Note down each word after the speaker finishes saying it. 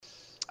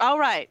All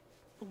right.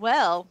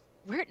 Well,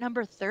 we're at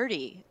number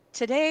 30.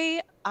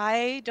 Today,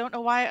 I don't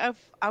know why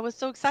I was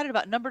so excited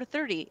about number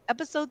 30,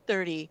 episode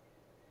 30.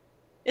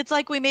 It's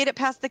like we made it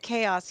past the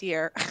chaos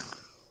year.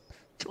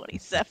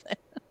 27.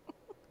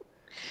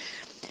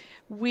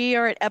 We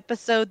are at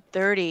episode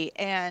 30.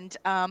 And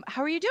how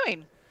are you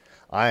doing?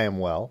 I am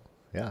well.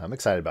 Yeah, I'm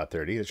excited about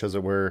 30. It shows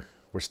that we're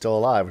still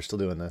alive. We're still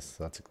doing this.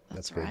 So that's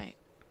That's good. right.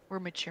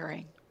 We're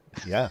maturing.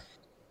 Yeah.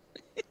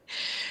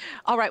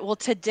 All right. Well,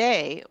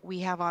 today we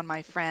have on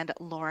my friend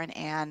Lauren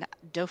Ann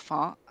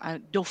Dauphin.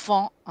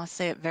 Dauphin, I'll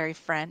say it very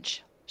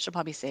French. She'll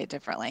probably say it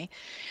differently.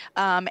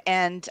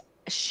 And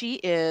she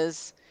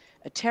is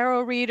a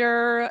tarot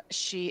reader.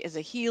 She is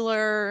a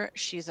healer.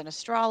 She's an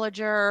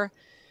astrologer.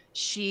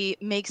 She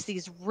makes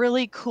these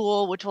really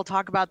cool, which we'll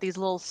talk about, these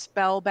little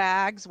spell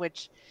bags,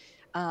 which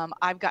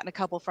I've gotten a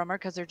couple from her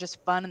because they're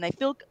just fun and they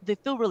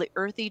feel really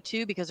earthy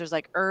too because there's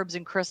like herbs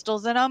and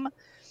crystals in them.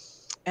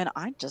 And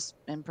I just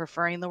am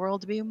preferring the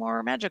world to be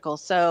more magical.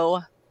 So,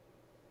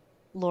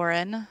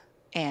 Lauren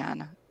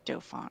Ann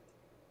Dauphin,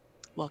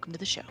 welcome to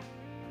the show.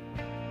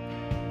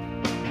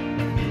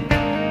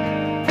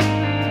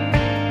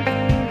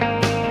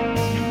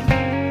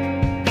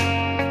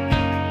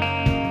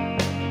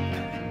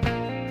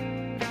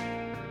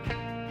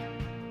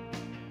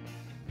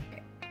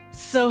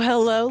 So,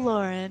 hello,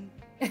 Lauren.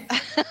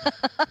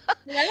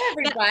 Hello,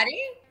 everybody.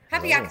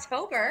 Happy Hello.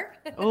 October.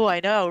 Oh,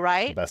 I know, The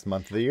right? best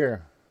month of the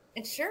year.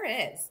 It sure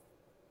is.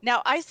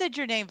 Now, I said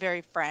your name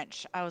very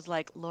French. I was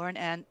like, Lauren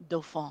Ann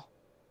Dauphin.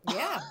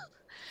 Yeah.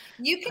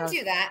 You can Gross.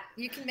 do that.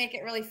 You can make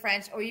it really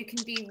French, or you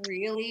can be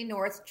really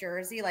North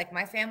Jersey like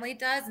my family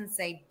does and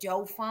say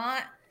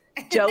Dauphin.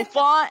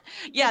 Dauphin?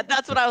 Yeah,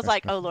 that's what I was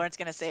like. Oh, Lauren's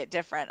going to say it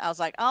different. I was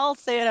like, I'll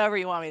say it however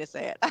you want me to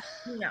say it.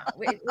 No,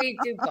 we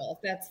do both.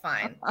 That's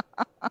fine.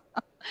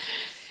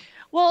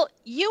 Well,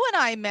 you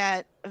and I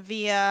met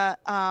via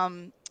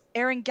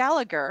Erin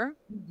Gallagher,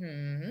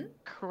 hmm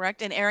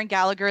correct? And Erin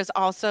Gallagher is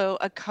also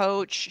a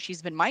coach.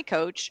 She's been my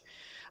coach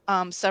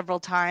several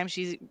times.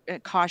 She's a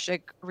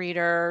Akashic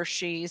reader.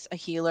 She's a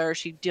healer.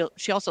 She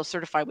also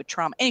certified with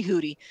trauma. Any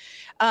hootie.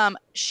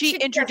 She She does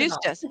it introduced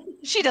all. us.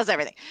 She does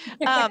everything.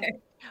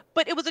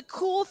 But it was a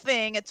cool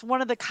thing. It's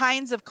one of the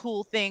kinds of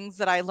cool things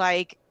that I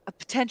like, a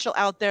potential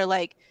out there,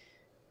 like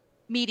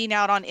meeting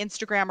out on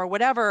Instagram or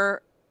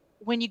whatever.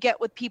 When you get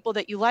with people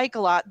that you like a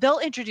lot, they'll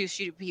introduce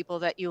you to people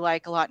that you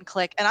like a lot and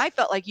click. And I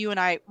felt like you and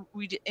I,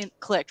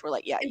 clicked. We're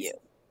like, yeah, you.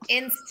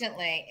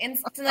 Instantly,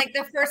 like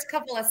the first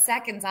couple of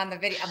seconds on the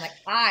video, I'm like,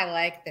 I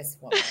like this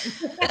woman.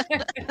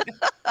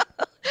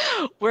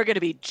 We're going to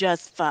be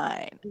just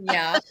fine.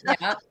 Yeah,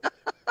 yeah.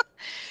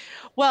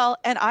 Well,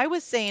 and I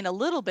was saying a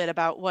little bit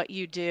about what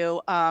you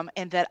do,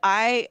 and that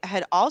I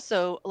had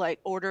also like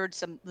ordered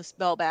the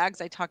spell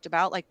bags I talked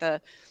about, like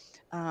that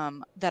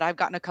I've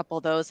gotten a couple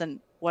of those, and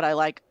what I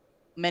like,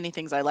 many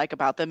things I like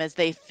about them is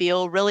they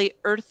feel really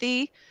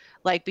earthy,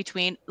 like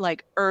between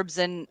like herbs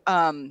and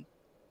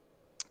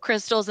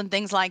crystals and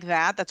things like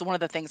that. That's one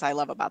of the things I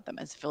love about them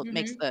is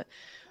makes the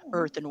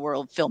earth and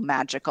world feel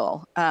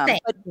magical. Thank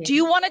But you. do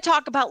you want to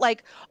talk about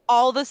like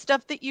all the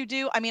stuff that you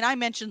do? I mean, I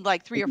mentioned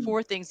like 3 or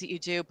 4 things that you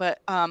do, but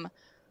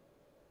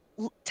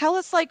tell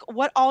us like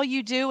what all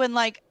you do and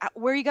like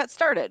where you got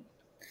started.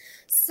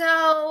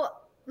 So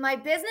my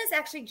business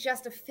actually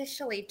just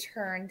officially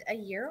turned a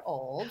year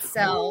old.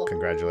 So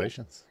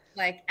Congratulations.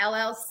 like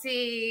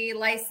LLC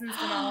licensed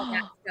and all of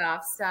that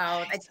stuff. So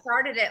I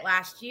started it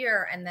last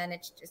year, and then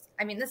it's just,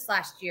 I mean, this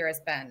last year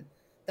has been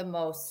the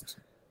most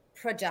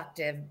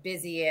productive,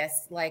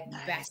 busiest, like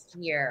Nice. best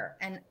year.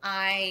 And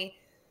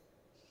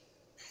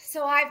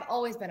so I've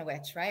always been a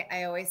witch, right?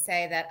 I always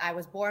say that I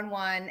was born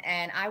one,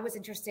 and I was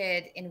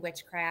interested in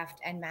witchcraft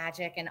and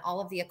magic and all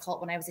of the occult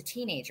when I was a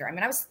teenager. I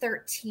mean, I was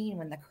 13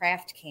 when The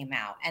Craft came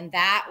out, and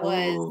that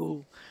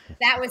was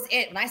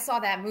it. When I saw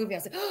that movie, I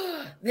was like,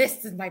 oh,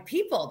 this is my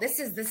people. This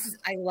is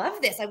I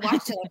love this. I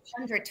watched it like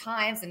 100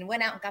 times and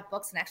went out and got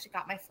books and actually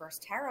got my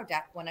first tarot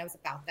deck when I was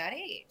about that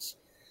age.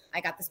 I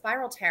got the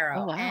Spiral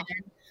Tarot, Oh, wow. and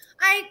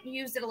I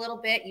used it a little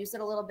bit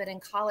in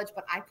college,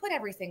 but I put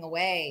everything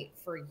away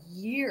for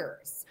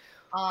years.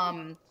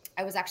 I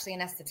was actually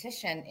an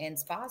esthetician in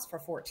spas for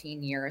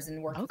 14 years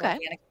and worked with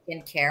organic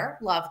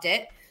skincare. Loved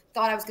it.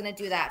 Thought I was going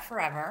to do that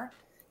forever.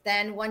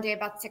 Then one day,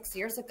 about 6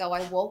 years ago,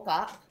 I woke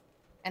up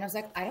and I was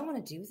like, I don't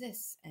want to do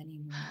this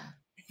anymore.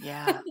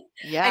 Yeah. I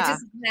Yeah.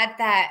 just had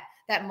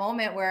that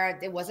moment where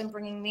it wasn't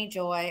bringing me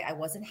joy. I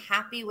wasn't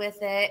happy with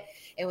it.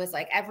 It was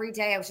like every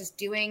day I was just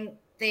doing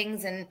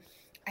things, and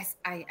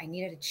I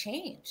needed a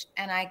change.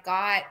 And I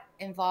got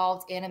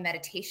involved in a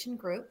meditation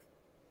group,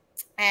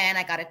 and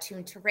I got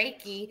attuned to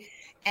Reiki,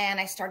 and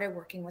I started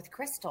working with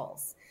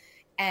crystals,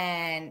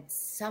 and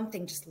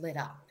something just lit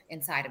up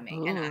inside of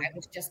me. And I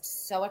was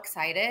just so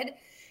excited.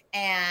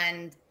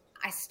 And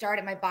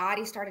my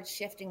body started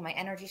shifting, my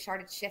energy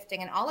started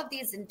shifting, and all of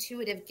these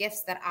intuitive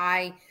gifts that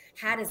I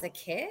had as a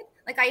kid.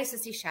 Like I used to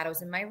see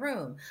shadows in my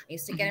room. I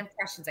used to get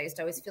impressions. I used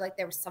to always feel like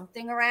there was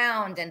something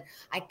around, and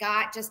I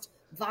got just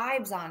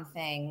vibes on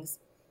things.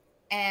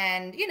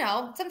 And,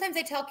 sometimes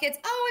they tell kids,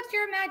 oh, it's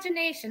your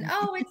imagination.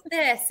 Oh, it's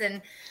this.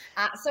 And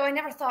so I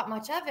never thought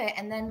much of it.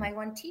 And then my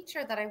one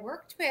teacher that I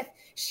worked with,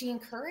 she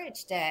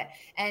encouraged it.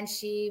 And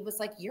she was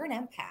like, you're an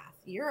empath.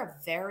 You're a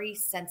very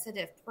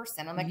sensitive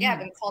person. I'm like, yeah, I've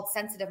been called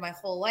sensitive my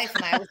whole life.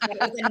 And I always thought it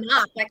was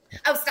enough. Like,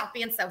 oh, stop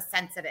being so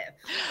sensitive.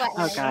 But,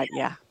 Oh God,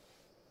 yeah.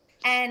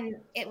 And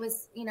it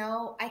was,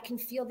 I can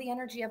feel the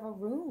energy of a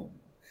room.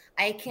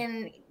 I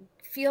can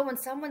feel when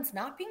someone's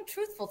not being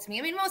truthful to me.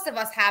 I mean, most of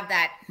us have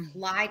that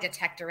lie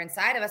detector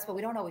inside of us, but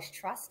we don't always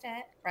trust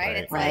it, right?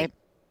 It's like,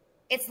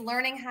 it's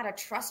learning how to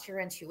trust your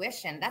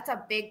intuition. That's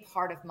a big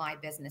part of my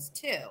business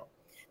too.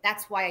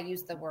 That's why I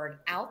use the word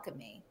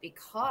alchemy,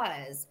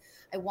 because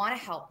I want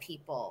to help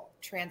people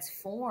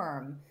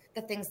transform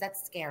the things that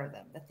scare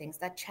them, the things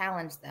that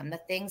challenge them, the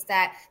things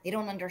that they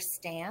don't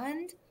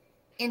understand,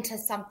 into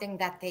something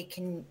that they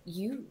can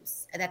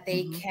use, that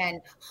they can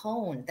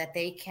hone, that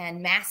they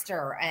can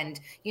master, and,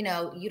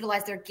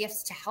 utilize their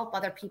gifts to help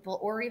other people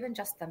or even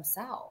just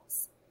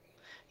themselves.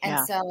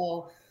 And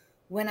so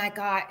when I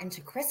got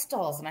into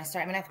crystals and I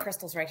have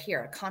crystals right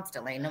here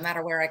constantly, no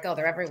matter where I go,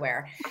 they're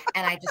everywhere.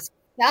 And I just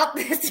felt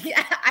this.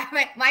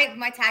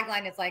 My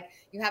tagline is like,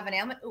 you have an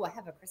ailment? Ooh, I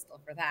have a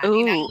crystal for that.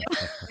 Ooh. I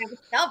have a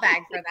spell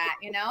bag for that,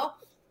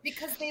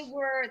 because they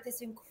were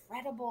this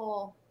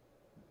incredible,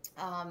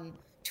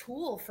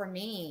 tool for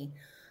me.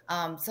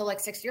 So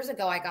like 6 years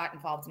ago, I got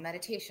involved in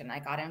meditation. I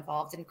got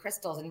involved in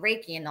crystals and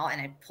Reiki and all,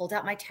 and I pulled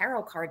out my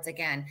tarot cards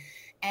again.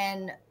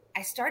 And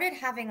I started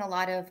having a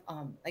lot of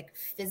like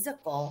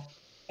physical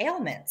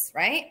ailments,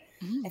 right?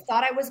 I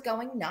thought I was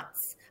going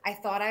nuts. I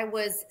thought I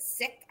was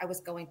sick. I was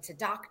going to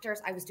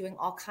doctors. I was doing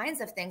all kinds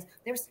of things.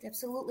 There was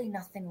absolutely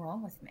nothing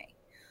wrong with me.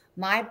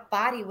 My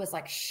body was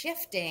like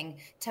shifting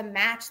to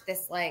match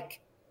this like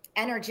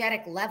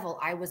energetic level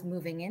I was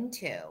moving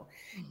into.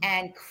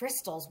 And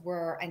crystals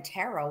and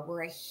tarot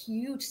were a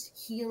huge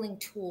healing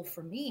tool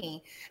for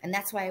me. And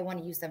that's why I want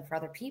to use them for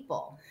other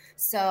people.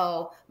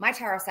 So my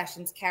tarot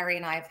sessions, Carrie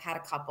and I have had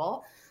a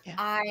couple. Yeah.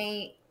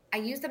 I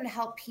use them to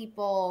help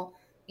people,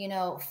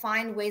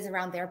 find ways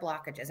around their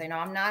blockages. I know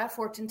I'm not a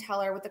fortune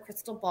teller with a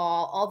crystal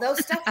ball, although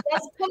stuff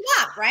does come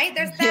up, right?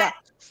 There's that.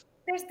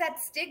 There's that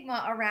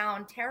stigma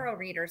around tarot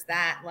readers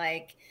that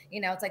like,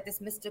 it's like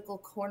this mystical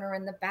corner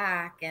in the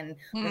back, and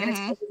we're going to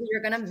tell you who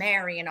you're going to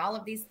marry and all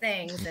of these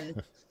things.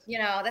 And,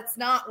 that's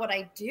not what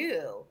I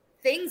do.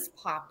 Things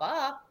pop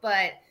up,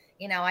 but,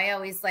 I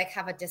always like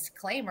have a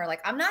disclaimer.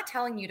 Like, I'm not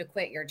telling you to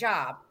quit your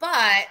job,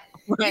 but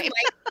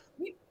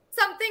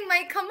something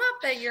might come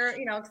up that you're,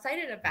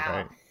 excited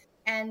about. Right.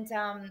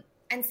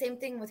 And same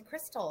thing with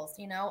crystals.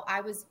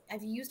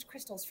 I've used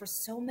crystals for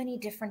so many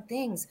different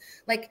things,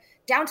 like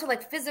down to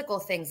like physical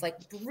things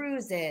like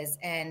bruises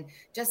and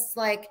just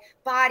like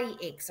body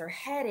aches or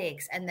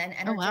headaches, and then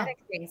energetic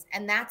things.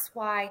 And that's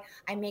why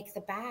I make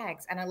the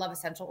bags, and I love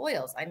essential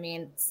oils. I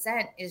mean,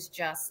 scent is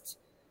just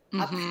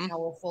a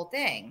powerful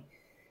thing.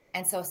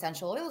 And so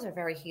essential oils are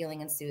very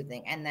healing and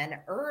soothing. And then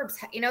herbs,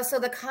 so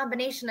the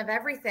combination of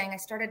everything, I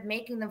started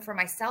making them for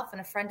myself.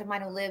 And a friend of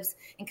mine who lives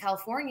in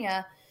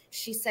California,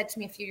 she said to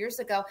me a few years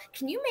ago,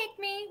 can you make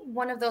me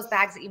one of those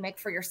bags that you make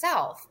for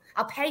yourself?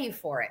 I'll pay you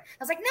for it. I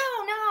was like,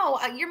 no,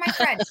 you're my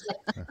friend. She's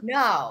like,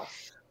 no,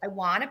 I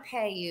want to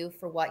pay you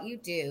for what you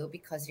do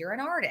because you're an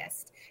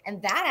artist.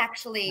 And that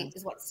actually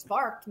is what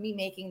sparked me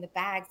making the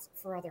bags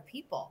for other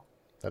people.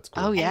 That's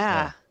cool. Oh,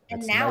 yeah.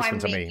 And now nice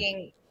I'm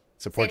making...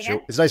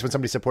 It's nice when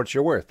somebody supports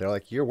your worth. They're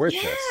like, you're worth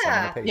this.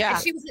 Yeah. And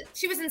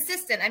she was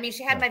insistent. I mean,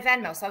 she had my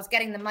Venmo, so I was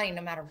getting the money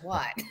no matter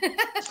what.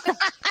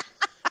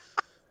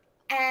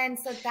 And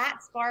so that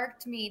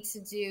sparked me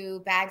to do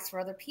bags for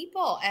other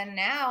people. And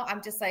now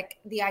I'm just like,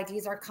 the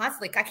ideas are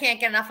constantly, I can't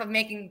get enough of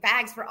making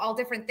bags for all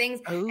different things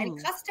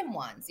and custom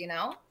ones,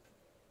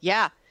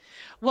 Yeah.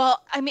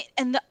 Well, I mean,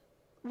 and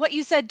what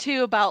you said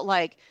too about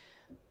like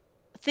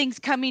things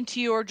coming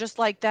to you or just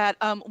like that,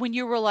 when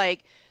you were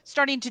like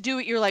starting to do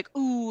it, you're like,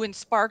 ooh, and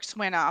sparks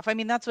went off. I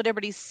mean, that's what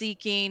everybody's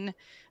seeking.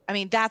 I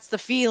mean, that's the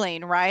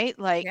feeling, right?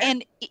 Like,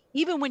 and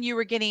even when you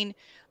were getting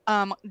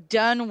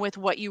done with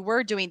what you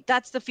were doing,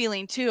 that's the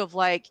feeling too of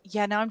like,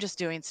 yeah, now I'm just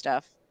doing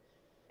stuff.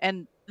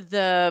 And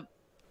the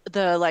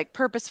like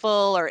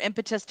purposeful or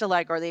impetus to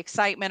like, or the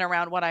excitement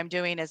around what I'm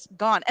doing is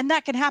gone. And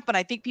that can happen.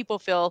 I think people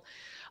feel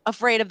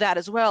afraid of that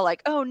as well.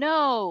 Like, oh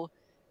no,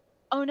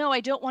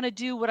 I don't want to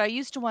do what I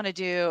used to want to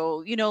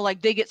do.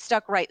 Like they get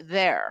stuck right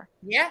there.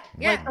 Yeah.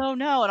 Like, oh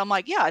no. And I'm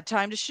like, yeah,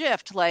 time to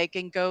shift, like,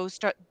 and go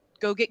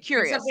get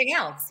curious. Do something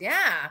else.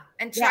 Yeah.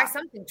 And try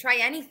something, try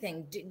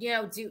anything,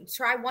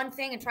 try one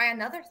thing and try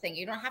another thing.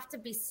 You don't have to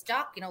be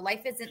stuck.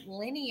 Life isn't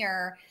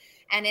linear,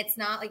 and it's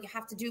not like you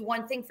have to do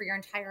one thing for your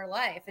entire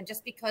life. And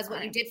just because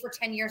what you did for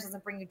 10 years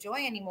doesn't bring you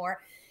joy anymore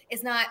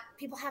is not,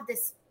 people have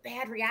this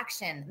bad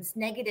reaction, this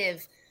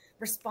negative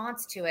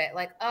response to it.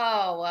 Like,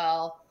 oh,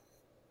 well,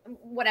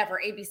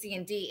 whatever, A, B, C,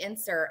 and D,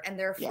 insert. And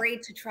they're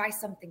afraid to try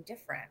something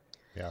different.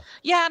 Yeah.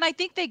 Yeah. And I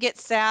think they get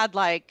sad,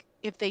 like,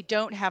 if they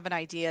don't have an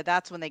idea,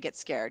 that's when they get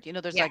scared.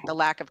 There's like the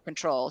lack of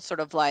control, sort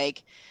of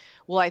like,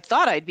 well, I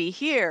thought I'd be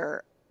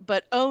here,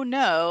 but oh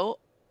no,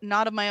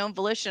 not of my own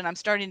volition, I'm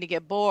starting to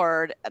get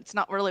bored. It's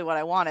not really what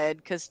I wanted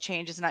because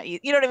change is not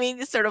easy. You know what I mean?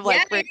 It's sort of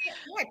like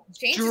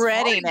change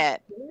dreading is hard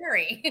it. and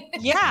scary.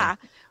 Yeah.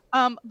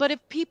 But if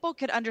people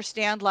could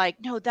understand, like,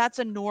 no, that's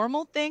a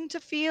normal thing to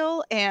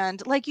feel.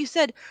 And like you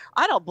said,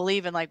 I don't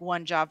believe in like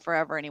one job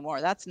forever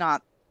anymore. That's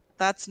not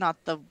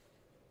the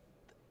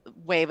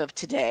wave of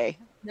today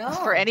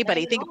for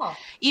anybody. Think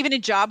even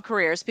in job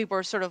careers, people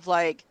are sort of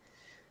like,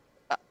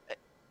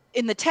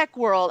 in the tech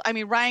world, I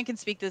mean, Ryan can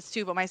speak this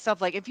too, but myself,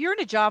 like, if you're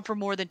in a job for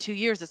more than 2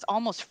 years, it's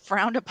almost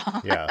frowned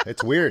upon. Yeah,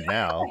 it's weird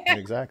now.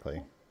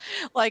 Exactly.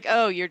 Like,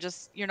 oh, you're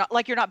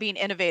not being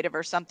innovative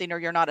or something, or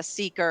you're not a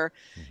seeker.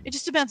 It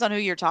just depends on who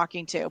you're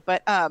talking to.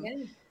 But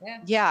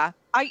yeah,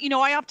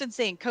 I often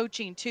say in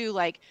coaching too,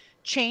 like,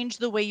 change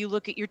the way you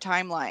look at your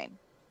timeline.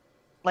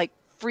 Like,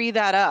 free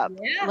that up.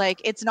 Like,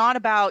 it's not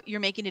about you're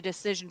making a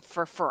decision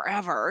for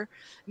forever.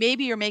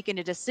 Maybe you're making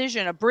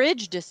a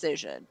bridge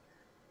decision,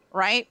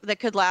 right? That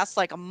could last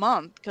like a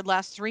month, could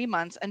last 3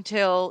 months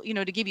until,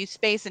 to give you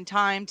space and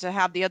time to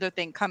have the other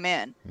thing come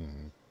in.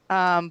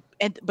 But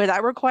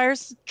that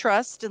requires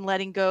trust and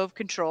letting go of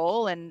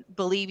control and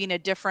believing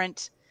in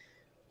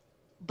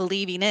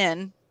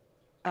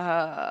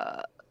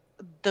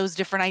those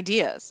different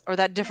ideas or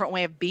that different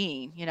way of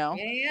being,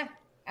 Yeah,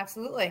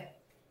 absolutely.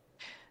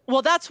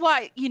 Well, that's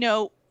why,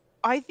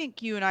 I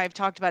think you and I have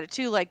talked about it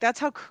too. Like,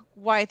 that's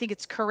why I think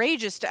it's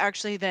courageous to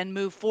actually then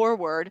move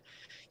forward,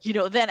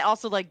 then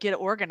also like get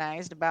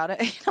organized about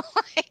it,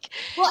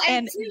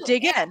 and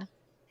dig in.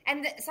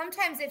 And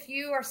sometimes if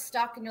you are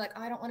stuck and you're like,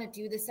 oh, I don't want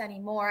to do this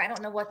anymore, I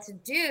don't know what to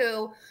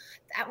do.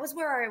 That was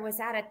where I was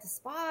at the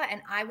spa,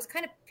 and I was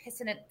kind of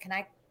pissing it. Can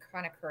I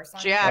kind of curse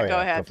on you?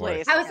 Go ahead,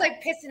 please. I was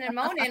like pissing and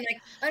moaning,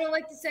 like, I don't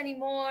like this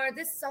anymore.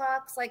 This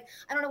sucks. Like,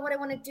 I don't know what I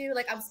want to do.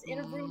 Like, I was in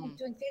a room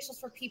doing facials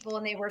for people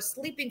and they were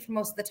sleeping for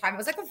most of the time. It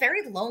was like a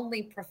very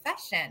lonely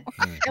profession.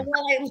 And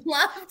while I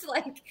loved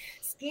like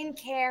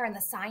skincare and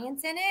the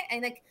science in it,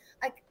 and like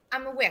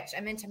I'm a witch,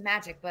 I'm into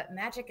magic, but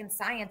magic and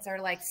science are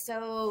like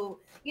so,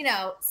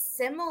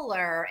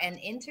 similar and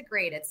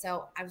integrated.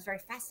 So I was very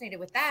fascinated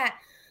with that.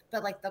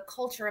 But like the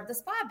culture of the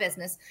spa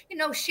business,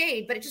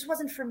 shade, but it just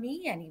wasn't for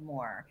me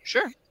anymore.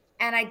 Sure.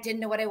 And I didn't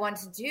know what I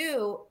wanted to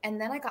do.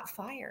 And then I got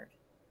fired.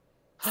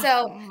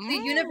 So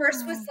the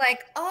universe was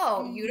like,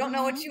 oh, you don't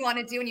know what you want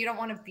to do and you don't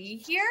want to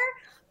be here?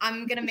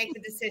 I'm going to make the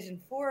decision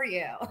for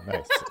you.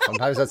 Nice.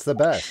 Sometimes that's the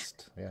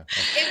best. Yeah.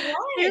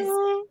 It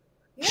was.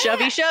 Yeah.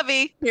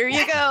 Shovey. Here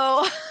you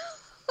go.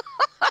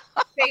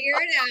 Figure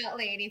it out,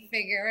 lady.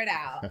 Figure it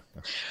out.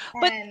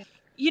 But,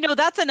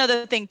 that's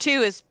another thing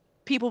too, is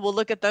people will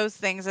look at those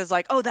things as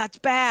like, oh, that's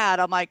bad.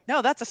 I'm like,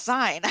 no, that's a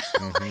sign.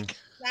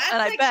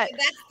 I bet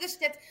that's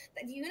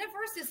the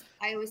universe is,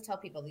 I always tell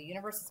people, the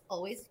universe is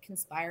always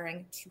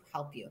conspiring to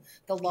help you.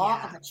 The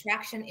law of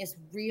attraction is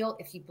real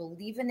if you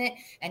believe in it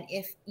and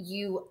if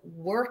you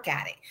work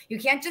at it. You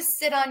can't just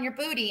sit on your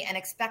booty and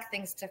expect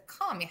things to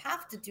come. You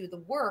have to do the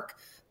work,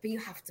 but you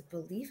have to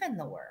believe in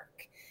the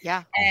work.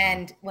 Yeah.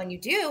 And when you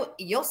do,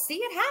 you'll see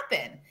it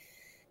happen.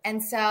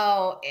 And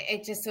so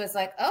it just was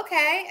like,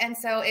 okay. And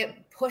so it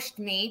pushed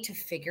me to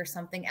figure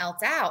something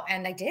else out.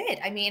 And I did.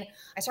 I mean,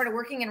 I started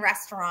working in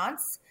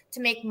restaurants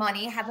to make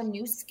money, have a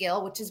new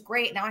skill, which is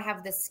great. Now I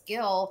have this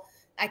skill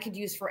I could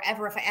use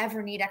forever if I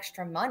ever need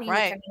extra money.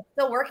 Right. Which I'm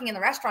still working in the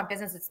restaurant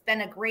business. It's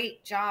been a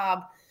great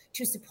job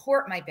to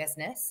support my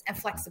business and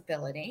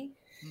flexibility.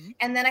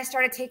 And then I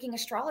started taking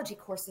astrology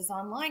courses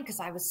online because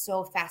I was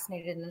so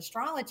fascinated in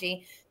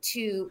astrology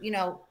to,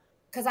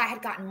 because I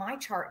had gotten my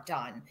chart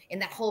done in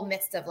that whole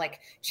midst of like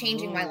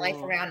changing my life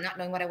around, not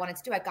knowing what I wanted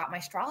to do. I got my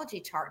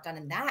astrology chart done,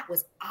 and that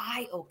was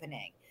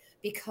eye-opening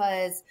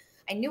because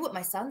I knew what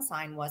my sun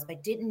sign was, but I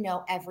didn't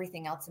know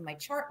everything else in my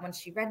chart. When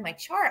she read my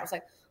chart, I was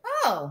like,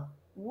 oh,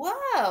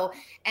 whoa.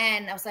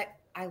 And I was like,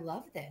 I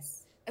love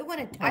this. I want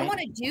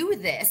to do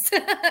this.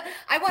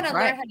 I want to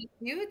learn how to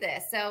do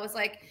this. So it was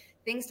like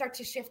things start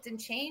to shift and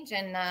change.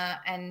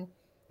 And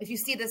if you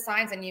see the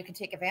signs and you can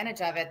take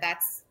advantage of it,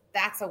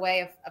 that's a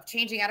way of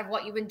changing out of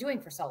what you've been doing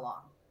for so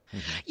long.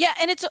 Yeah.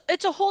 And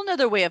it's a whole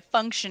nother way of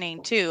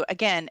functioning too,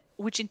 again,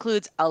 which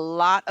includes a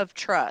lot of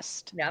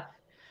trust. Yep.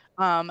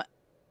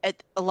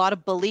 A lot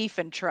of belief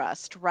and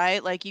trust,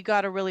 right? Like, you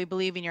got to really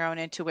believe in your own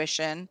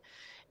intuition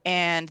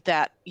and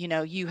that,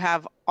 you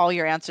have all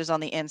your answers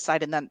on the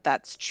inside and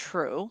that's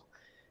true.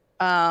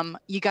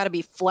 You got to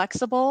be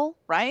flexible,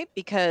 right?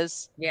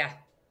 Because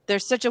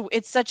it's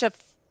such a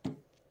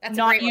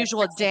not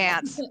usual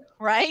dance,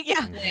 right?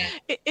 Yeah.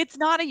 It's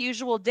not a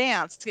usual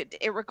dance.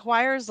 It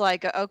requires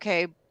like,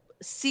 okay,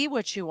 see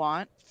what you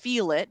want,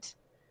 feel it,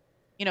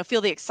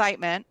 feel the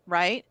excitement,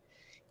 right?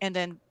 And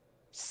then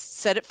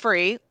set it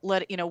free,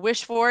 let it,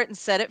 wish for it and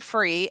set it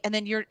free. And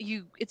then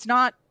it's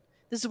not,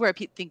 this is where I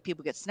think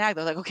people get snagged.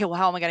 They're like, okay, well,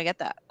 how am I going to get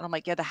that? And I'm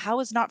like, yeah, the how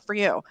is not for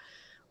you.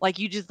 Like,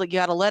 you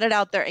got to let it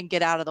out there and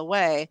get out of the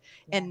way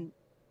and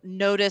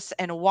notice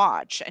and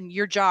watch. And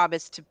your job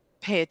is to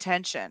pay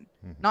attention,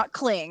 not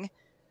cling,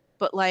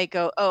 but like,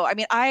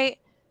 my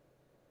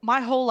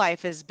whole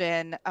life has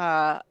been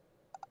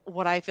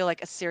what I feel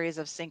like a series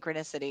of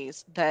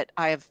synchronicities that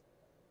I've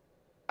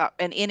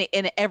and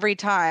in every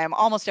time,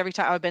 almost every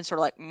time, I've been sort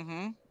of like,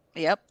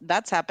 yep,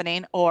 that's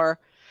happening.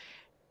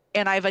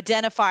 And I've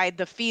identified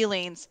the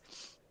feelings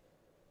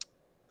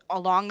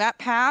along that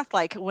path,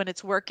 like when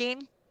it's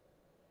working,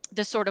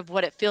 the sort of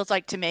what it feels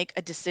like to make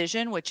a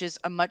decision, which is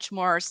a much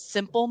more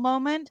simple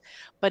moment,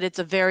 but it's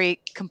a very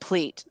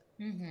complete,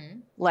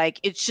 like,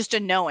 it's just a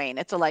knowing.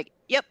 It's a like,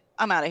 yep,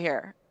 I'm out of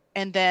here.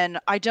 And then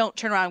I don't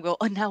turn around and go,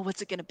 oh, now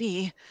what's it going to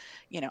be?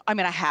 I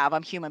mean, I'm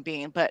a human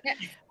being, but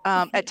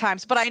at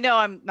times, but I know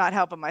I'm not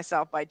helping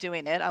myself by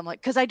doing it. I'm like,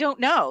 because I don't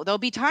know. There'll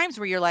be times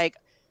where you're like,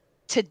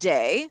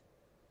 today,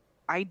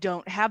 I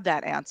don't have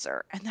that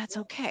answer, and that's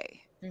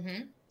okay.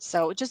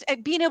 So just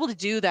being able to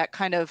do that,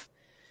 kind of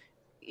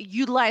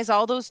utilize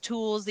all those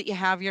tools that you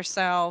have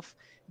yourself,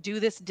 do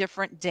this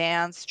different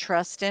dance,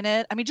 trust in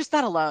it. I mean, just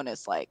that alone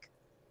is like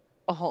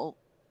a whole,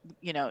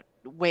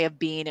 way of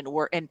being and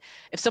work. And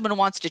if someone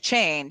wants to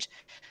change,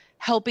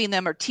 helping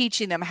them or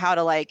teaching them how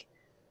to like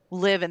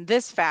live in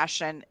this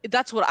fashion,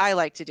 that's what I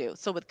like to do.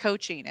 So with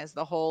coaching is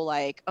the whole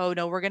like, oh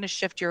no, we're going to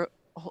shift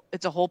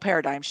it's a whole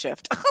paradigm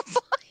shift.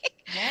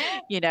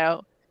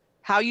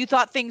 How you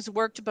thought things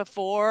worked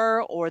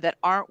before or that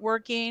aren't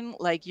working,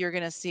 like you're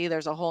going to see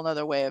there's a whole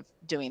nother way of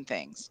doing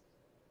things.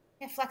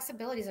 Yeah,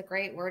 flexibility is a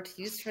great word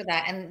to use for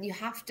that. And you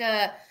have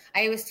to,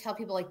 I always tell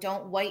people, like,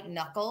 don't white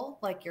knuckle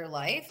like your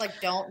life. Like,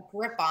 don't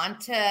grip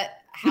onto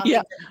how things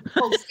are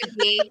supposed to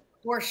be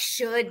or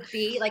should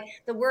be. Like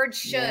the word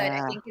should,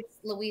 I think it's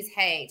Louise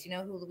Hay. Do you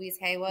know who Louise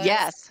Hay was?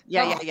 Yes.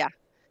 Yeah.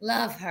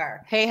 Love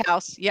her. Hay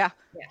House. Yeah.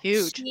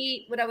 Huge.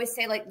 She would always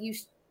say,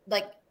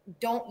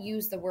 don't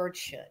use the word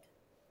should.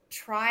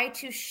 Try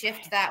to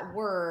shift that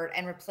word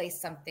and replace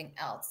something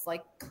else,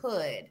 like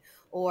could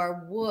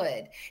or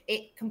would.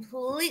 It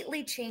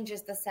completely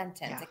changes the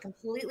sentence. Yeah. It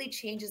completely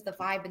changes the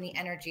vibe and the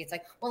energy. It's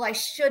like, well, I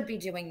should be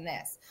doing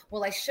this.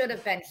 Well, I should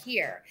have been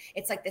here.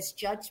 It's like this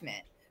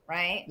judgment,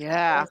 right?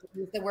 Yeah.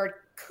 Use the word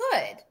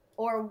could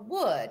or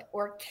would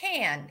or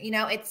can.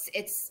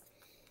 It's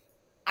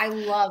I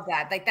love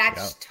that. Like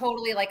that's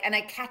totally like, and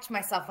I catch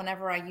myself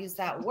whenever I use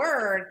that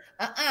word,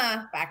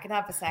 back it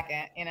up a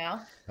second,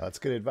 That's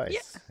good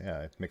advice.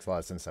 Yeah. It makes a lot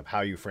of sense of how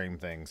you frame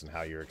things and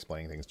how you're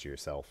explaining things to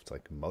yourself to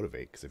like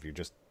motivate. Because if you're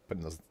just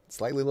putting those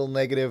slightly little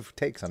negative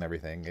takes on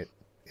everything, it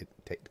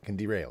can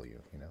derail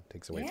you,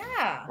 takes away.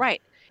 Yeah.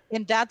 Right.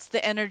 And that's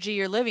the energy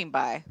you're living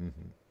by.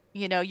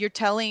 You're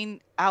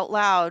telling out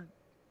loud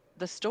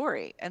the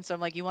story. And so I'm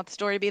like, you want the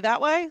story to be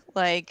that way?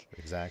 Like,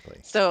 exactly.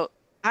 So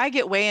I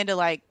get way into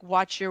like,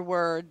 watch your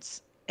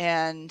words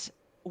and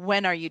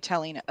when are you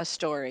telling a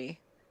story?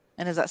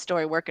 And is that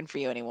story working for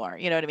you anymore?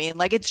 You know what I mean?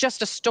 Like, it's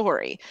just a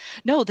story.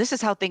 No, this is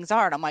how things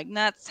are. And I'm like,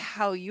 that's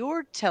how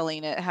you're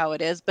telling it how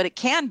it is, but it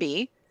can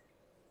be,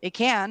 it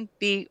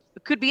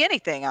could be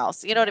anything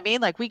else. You know what I mean?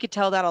 Like we could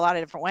tell that a lot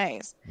of different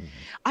ways.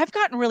 I've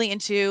gotten really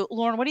into,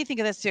 Lauren, what do you think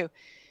of this too?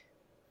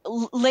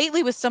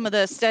 Lately with some of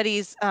the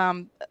studies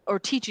or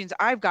teachings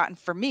I've gotten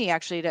for me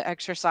actually to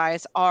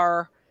exercise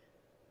are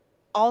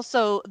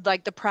also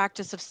like the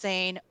practice of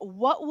saying,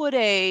 what would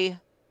an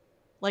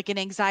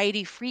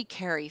anxiety-free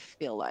carry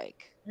feel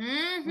like?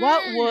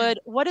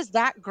 What is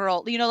that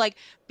girl, like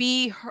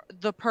be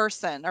the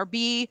person or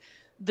be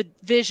the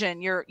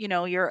vision, you're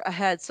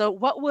ahead. So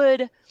what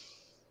would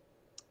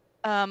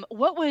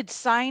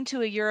sign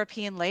to a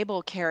European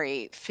label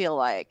carry feel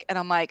like? And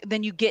I'm like,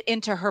 then you get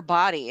into her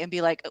body and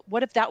be like,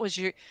 what if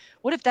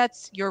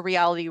that's your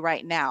reality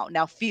right now?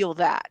 Now feel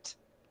that.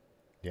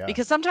 Yeah.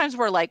 Because sometimes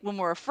we're like, when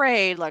we're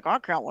afraid, like, I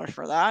can't wish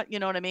for that. You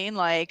know what I mean?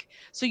 Like,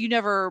 so you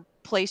never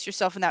place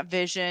yourself in that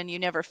vision. You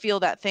never feel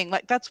that thing.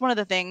 Like, that's one of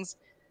the things,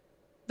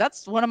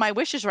 that's one of my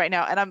wishes right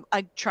now. And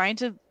I'm trying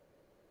to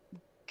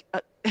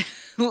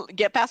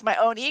get past my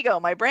own ego,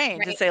 my brain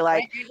to say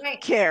like,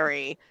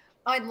 Carrie.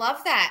 Oh, I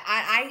love that.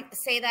 I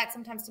say that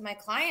sometimes to my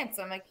clients.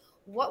 I'm like,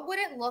 what would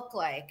it look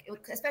like,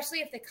 especially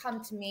if they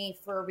come to me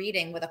for a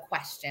reading with a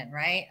question,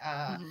 right?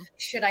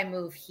 Should I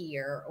move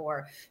here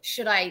or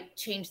should I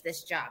change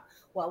this job?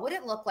 What would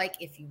it look like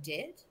if you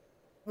did?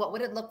 What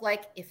would it look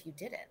like if you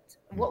didn't?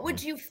 What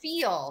would you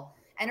feel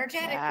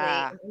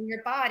energetically in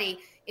your body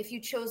if you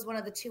chose one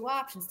of the two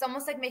options? It's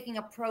almost like making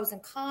a pros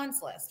and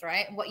cons list,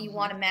 right? What you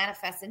want to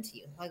manifest into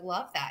you. I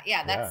love that.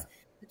 Yeah, that's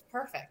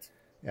perfect.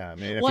 Yeah, I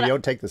mean, if you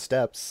don't take the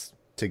steps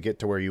to get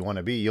to where you want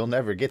to be, you'll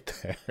never get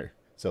there.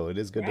 So it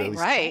is good to at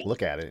least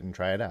look at it and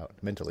try it out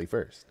mentally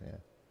first. Yeah.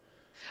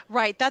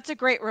 Right. That's a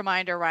great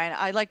reminder, Ryan.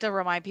 I like to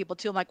remind people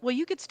too. I'm like, well,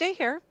 you could stay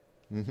here.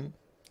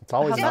 It's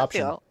always an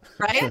option. Feel?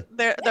 Right?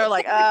 They're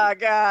like, oh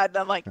God. And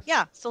I'm like,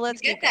 yeah. So let's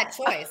get that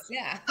choice.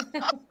 Yeah.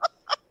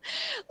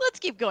 Let's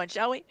keep going,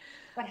 shall we?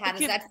 But how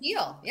does that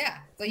feel? Yeah.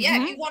 So if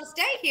you want to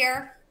stay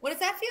here, what does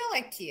that feel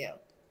like to you?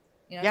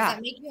 Does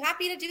that make you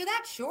happy to do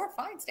that? Sure.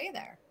 Fine. Stay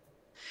there.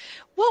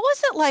 What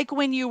was it like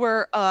when you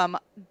were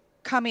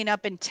coming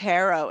up in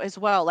tarot as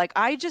well? Like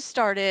I just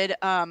started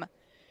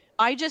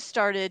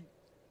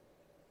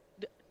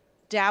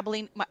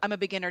dabbling. I'm a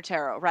beginner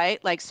tarot,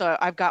 right? Like, so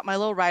I've got my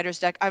little writer's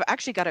deck. I've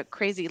actually got a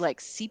crazy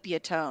like sepia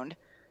toned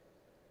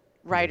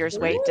writer's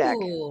weight deck.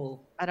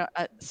 I don't.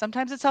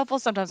 Sometimes it's helpful.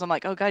 Sometimes I'm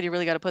like, oh God, you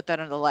really got to put that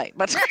under the light.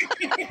 But That's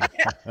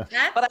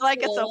but I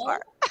like it so cool.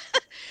 far.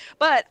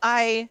 But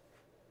I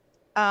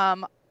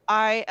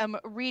am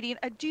reading.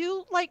 Do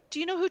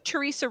you know who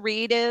Teresa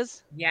Reed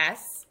is?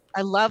 Yes.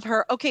 I love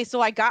her. Okay,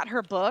 so I got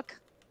her book.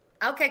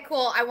 Okay,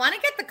 cool. I want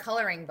to get the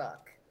coloring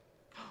book.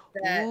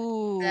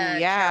 Ooh, the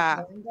yeah.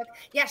 tarot coloring book.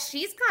 Yeah,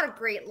 she's got a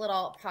great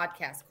little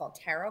podcast called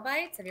Tarot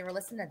Bites. Have you ever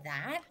listened to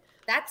that?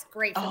 That's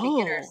great for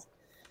beginners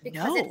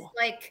because it's no.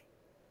 like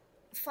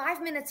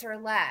 5 minutes or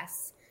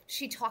less.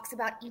 She talks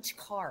about each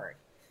card.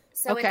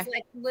 So Okay. it's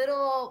like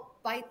little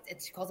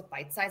bites. She calls it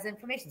bite-sized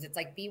information. It's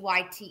like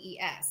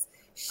BYTES.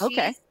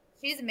 Okay.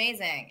 She's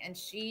amazing, and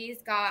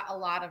she's got a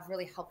lot of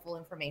really helpful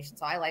information.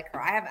 So I like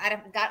her.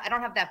 I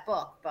don't have that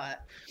book,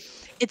 but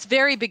It's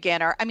very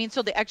beginner. I mean,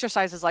 so the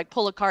exercise is like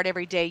pull a card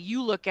every day.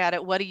 You look at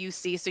it. What do you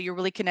see? So you're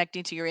really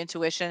connecting to your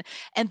intuition,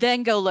 and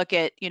then go look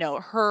at,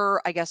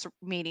 her, I guess,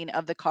 meaning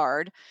of the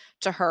card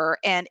to her.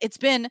 And it's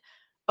been,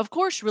 of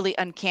course, really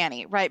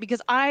uncanny, right?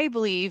 Because I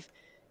believe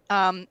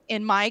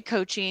in my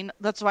coaching,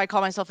 that's why I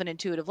call myself an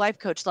intuitive life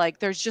coach. Like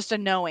there's just a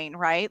knowing,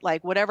 right?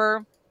 Like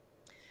whatever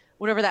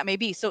that may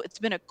be. So it's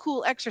been a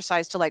cool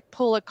exercise to like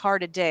pull a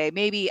card a day,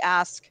 maybe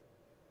ask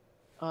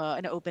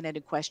an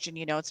open-ended question.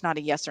 It's not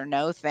a yes or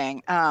no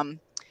thing.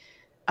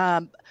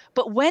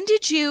 But when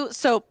did you?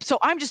 So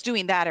I'm just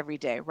doing that every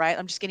day, right?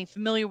 I'm just getting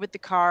familiar with the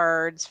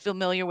cards,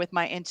 familiar with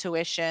my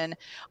intuition.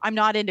 I'm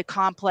not into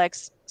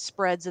complex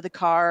spreads of the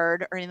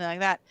card or anything like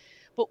that.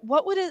 But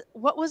what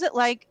was it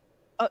like?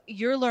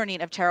 Your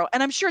learning of tarot,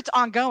 and I'm sure it's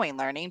ongoing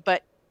learning.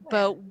 But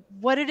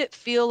what did it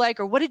feel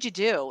like, or what did you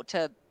do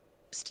to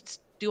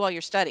do all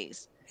your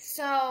studies?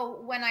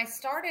 So when I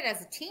started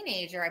as a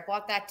teenager, I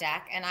bought that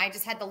deck and I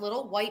just had the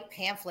little white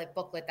pamphlet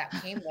booklet that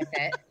came with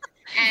it.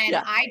 And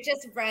Yeah. I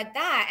just read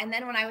that. And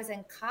then when I was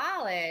in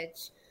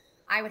college,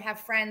 I would have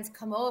friends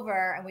come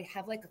over and we'd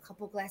have like a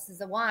couple glasses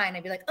of wine.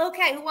 I'd be like,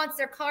 okay, who wants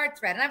their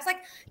cards read? And I was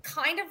like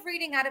kind of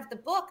reading out of the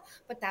book,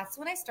 but that's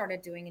when I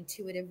started doing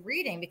intuitive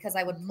reading because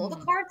I would pull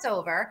the cards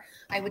over.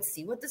 I would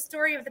see what the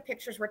story of the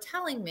pictures were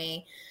telling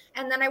me.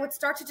 And then I would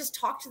start to just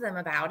talk to them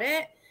about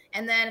it.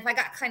 And then if I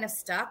got kind of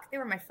stuck, they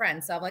were my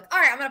friends. So I'm like, all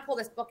right, I'm going to pull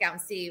this book out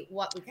and see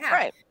what we have.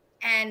 Right.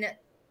 And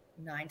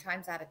 9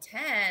 times out of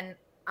 10,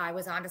 I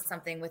was onto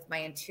something with my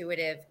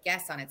intuitive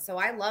guess on it. So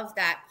I love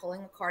that,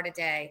 pulling a card a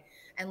day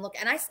and look.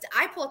 And I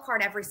pull a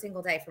card every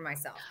single day for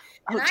myself.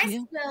 And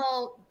I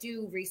still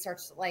do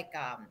research like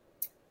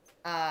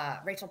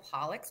Rachel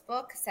Pollack's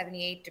book,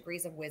 78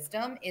 Degrees of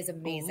Wisdom, is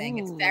amazing.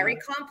 Ooh. It's very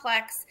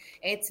complex.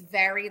 It's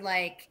very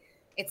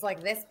it's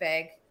like this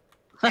big.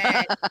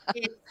 And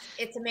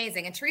it's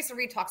amazing. And Teresa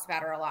Reed talks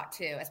about her a lot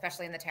too,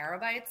 especially in the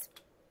Tarot Bites.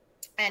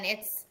 And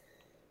it's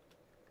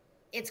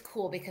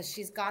cool because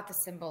she's got the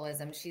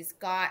symbolism.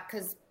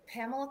 Because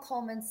Pamela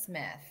Coleman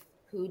Smith,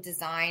 who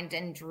designed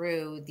and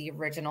drew the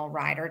original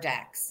Rider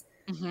decks,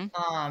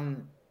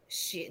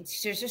 there's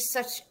just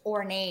such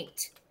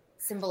ornate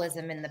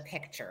symbolism in the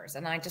pictures,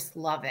 and I just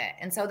love it.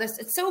 And so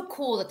it's so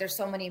cool that there's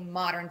so many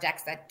modern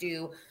decks that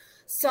do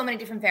so many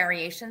different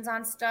variations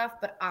on stuff,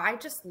 but I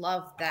just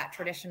love that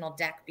traditional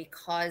deck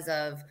because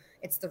of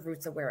it's the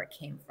roots of where it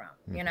came from,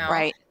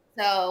 Right.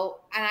 So,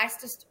 and I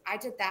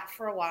did that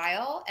for a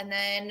while. And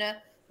then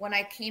when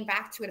I came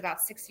back to it about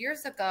 6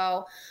 years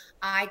ago,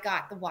 I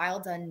got the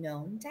Wild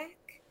Unknown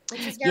deck,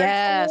 which is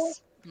very cool.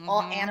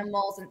 All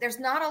animals, and there's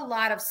not a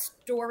lot of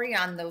story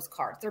on those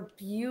cards. They're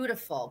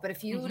beautiful, but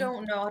if you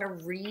don't know how to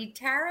read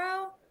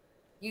tarot,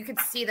 you could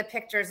see the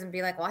pictures and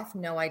be like, well, I have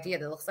no idea.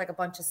 That looks like a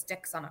bunch of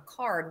sticks on a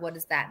card. What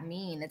does that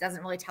mean? It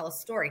doesn't really tell a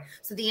story.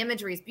 So the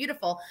imagery is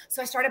beautiful.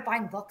 So I started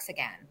buying books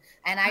again.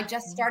 And I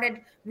just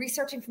started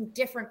researching from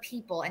different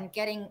people and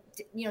getting,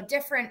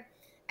 different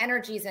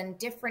energies and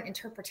different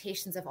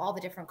interpretations of all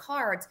the different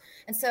cards.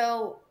 And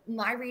so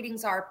my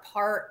readings are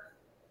part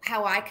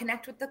how I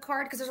connect with the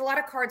card, because there's a lot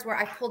of cards where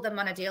I pulled them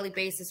on a daily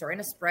basis or in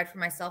a spread for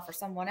myself or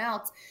someone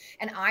else.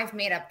 And I've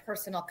made a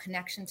personal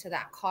connection to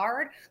that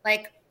card.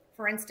 Like,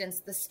 for instance,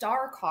 the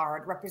star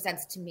card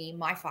represents to me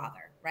my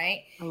father,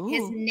 right? Ooh.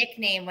 His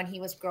nickname when he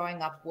was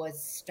growing up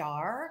was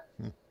Star.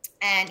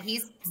 And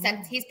he's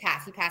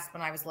passed. He passed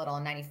when I was little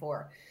in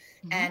 94.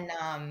 And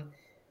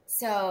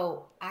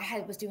so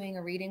I was doing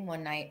a reading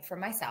one night for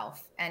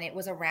myself, and it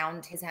was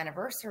around his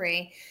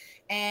anniversary.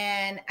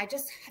 And I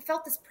just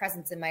felt this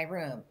presence in my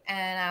room.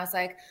 And I was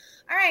like,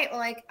 all right,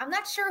 well, I'm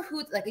not sure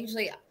who,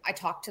 usually I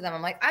talk to them.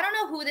 I'm like, I don't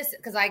know who this is,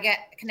 because I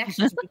get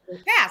connections with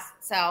people fast.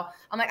 So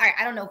I'm like, all right,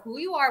 I don't know who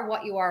you are,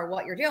 what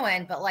you're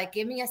doing, but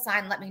give me a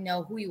sign, let me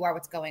know who you are,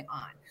 what's going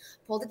on.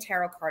 Pulled the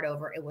tarot card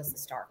over. It was the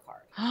star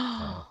card.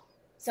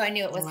 So I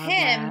knew it was him.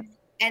 That.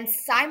 And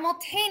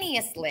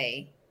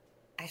simultaneously,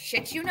 I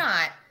shit you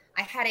not,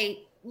 I had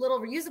a little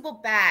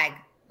reusable bag,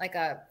 like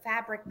a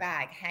fabric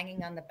bag,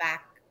 hanging on the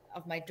back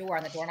of my door,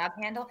 on the doorknob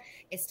handle.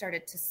 It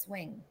started to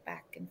swing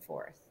back and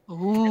forth.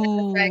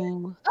 Ooh.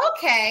 And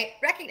okay,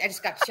 I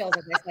just got chills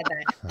as I said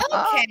that.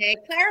 Okay,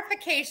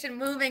 clarification,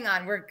 moving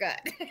on, we're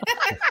good.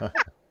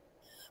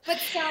 But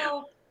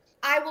so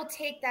I will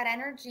take that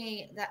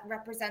energy that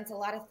represents a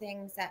lot of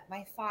things that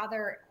my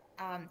father,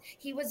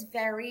 he was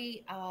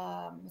very,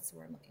 what's the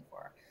word I'm looking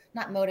for?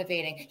 Not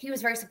motivating. He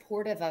was very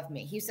supportive of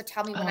me. He used to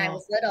tell me when I Oh,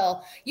 was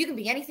little, you can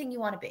be anything you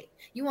want to be.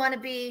 You want to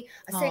be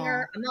a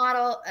singer, oh, a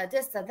model, a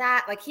this, a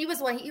that. Like he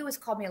always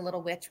called me a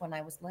little witch when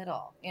I was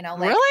little, like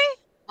really?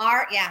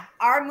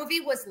 our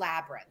movie was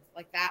Labyrinth.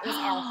 Like that was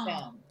our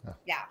film.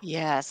 Yeah.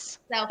 Yes.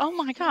 So Oh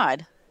my he,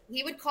 God.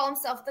 he would call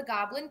himself the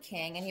Goblin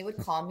King and he would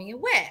call me a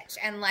witch.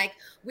 And like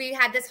we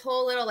had this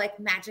whole little like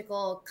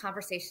magical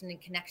conversation and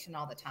connection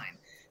all the time.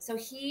 So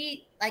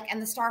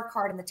and the star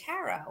card in the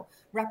tarot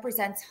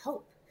represents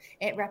hope.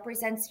 It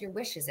represents your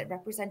wishes. It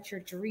represents your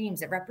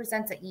dreams. It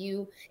represents that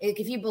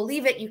if you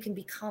believe it, you can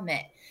become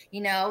it.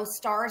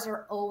 Stars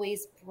are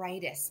always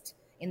brightest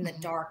in the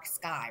dark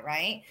sky,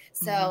 right?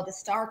 So the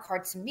star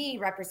card to me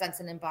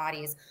represents and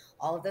embodies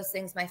all of those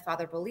things my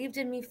father believed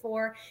in me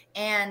for,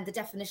 and the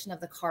definition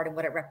of the card and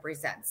what it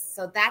represents.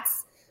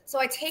 So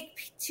I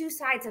take two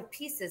sides of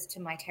pieces to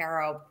my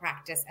tarot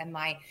practice and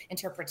my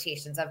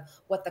interpretations of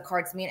what the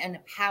cards mean and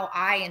how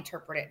I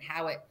interpret it,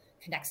 how it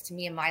connects to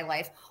me in my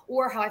life,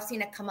 or how I've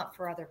seen it come up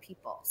for other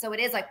people. So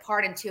it is like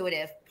part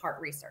intuitive, part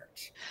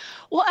research.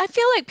 Well, I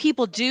feel like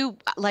people do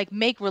like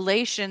make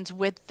relations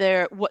with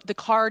what the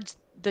cards,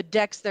 the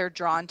decks they're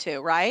drawn to,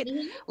 right?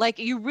 Like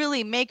you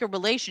really make a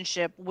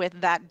relationship with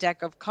that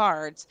deck of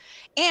cards.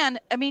 And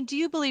I mean, do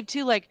you believe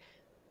too, like,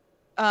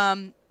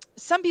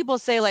 some people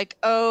say like,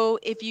 oh,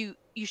 if you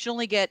should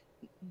only get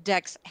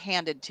decks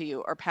handed to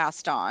you or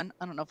passed on.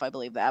 I don't know if I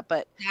believe that,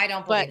 but I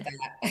don't believe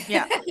that.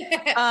 yeah.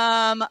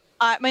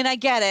 I mean, I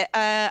get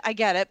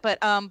it. But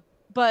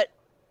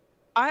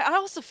I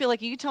also feel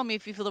like, you tell me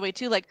if you feel the way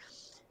too, like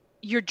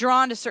you're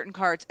drawn to certain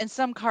cards, and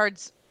some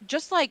cards,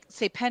 just like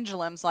say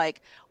pendulums,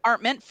 like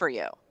aren't meant for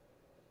you.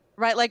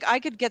 Right? Like I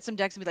could get some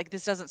decks and be like,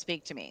 this doesn't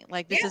speak to me.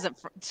 Like this isn't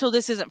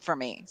this isn't for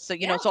me. So,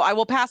 so I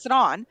will pass it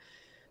on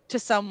to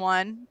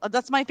someone.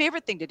 That's my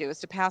favorite thing to do, is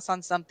to pass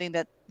on something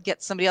that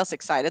gets somebody else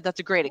excited. That's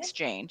a great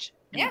exchange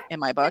in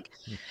my book.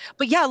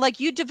 But yeah, like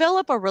you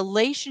develop a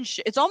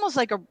relationship. It's almost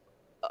like a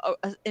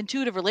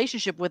intuitive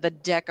relationship with a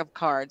deck of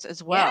cards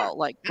as well.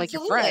 Like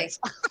your friends.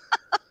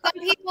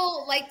 Some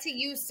people like to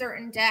use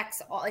certain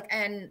decks,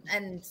 and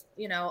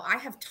I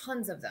have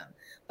tons of them,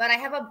 but I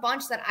have a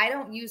bunch that I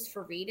don't use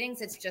for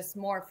readings. It's just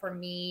more for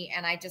me,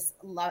 and I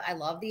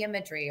love the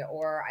imagery,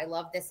 or I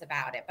love this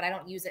about it, but I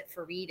don't use it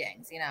for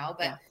readings,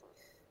 But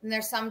and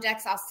there's some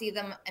decks I'll see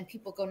them and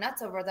people go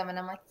nuts over them, and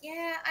I'm like,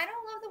 yeah, I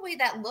don't love the way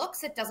that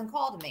looks. It doesn't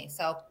call to me,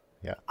 so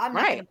I'm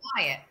not going to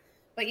buy it.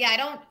 But yeah,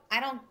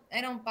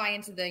 I don't buy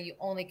into you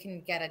only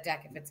can get a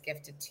deck if it's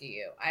gifted to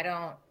you. I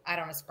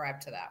don't ascribe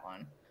to that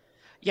one.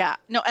 Yeah,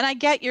 no, and I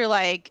get you're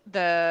like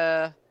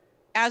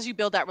as you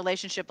build that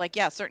relationship, like,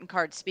 certain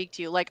cards speak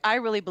to you. Like, I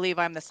really believe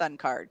I'm the sun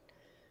card.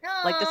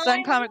 Like the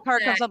sun card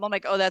comes up, I'm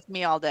like, oh, that's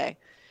me all day.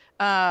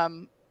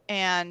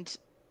 And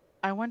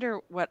I wonder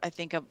what I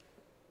think of.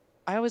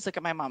 I always look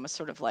at my mom as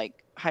sort of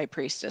like high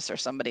priestess or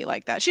somebody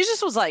like that. She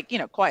just was like,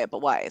 quiet but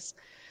wise.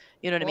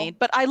 You know what I mean?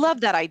 But I love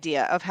that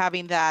idea of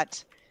having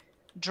that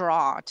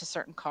draw to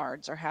certain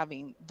cards or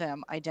having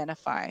them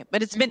identify.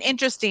 But it's been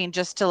interesting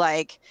just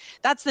to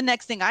that's the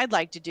next thing I'd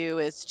like to do,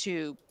 is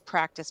to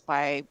practice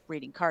by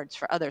reading cards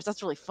for others.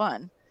 That's really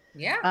fun.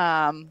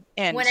 And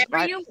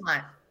whenever you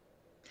want.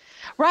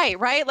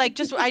 Right. Like,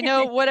 just, I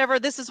know whatever,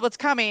 this is what's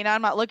coming.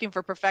 I'm not looking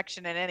for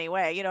perfection in any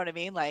way. You know what I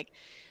mean? Like,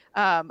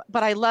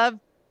 but I love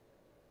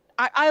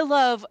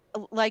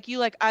like you,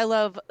 like, I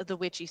love the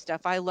witchy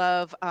stuff. I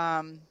love,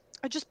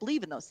 I just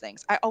believe in those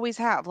things. I always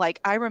have. Like,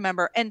 I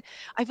remember, and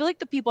I feel like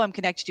the people I'm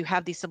connected to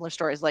have these similar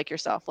stories like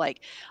yourself. Like,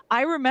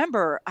 I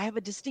remember, I have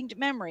a distinct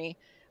memory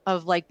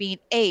of like being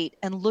 8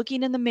 and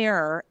looking in the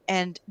mirror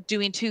and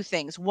doing two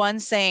things. One,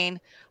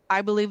 saying,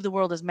 I believe the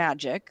world is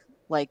magic,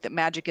 like that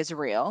magic is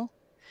real,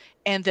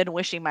 and then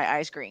wishing my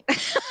eyes green.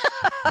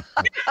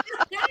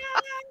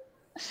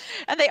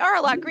 And they are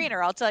a lot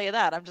greener, I'll tell you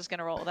that. I'm just going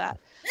to roll with that.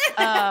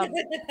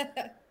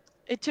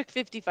 It took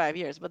 55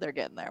 years, but they're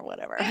getting there,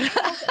 whatever.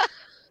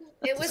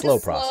 It was a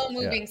slow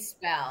moving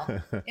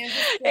spell.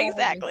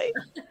 Exactly.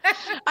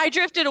 I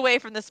drifted away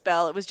from the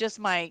spell. It was just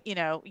my,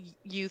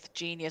 youth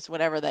genius,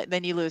 whatever, that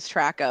then you lose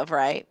track of,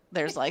 right?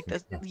 There's like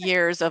this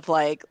years of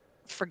like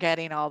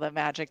forgetting all the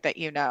magic that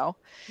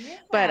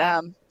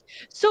But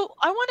so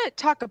I want to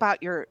talk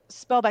about your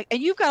spell bag, and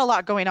you've got a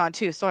lot going on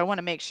too. So I want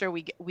to make sure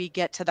we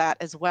get to that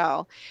as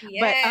well.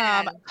 But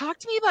talk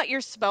to me about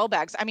your spell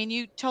bags. I mean,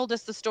 you told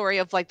us the story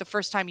of like the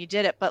first time you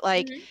did it, but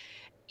like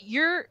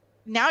you're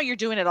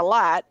doing it a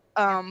lot.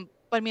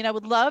 But I mean, I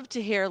would love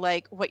to hear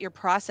like what your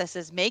process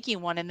is making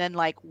one, and then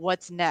like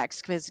what's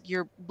next, because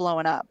you're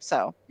blowing up.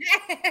 So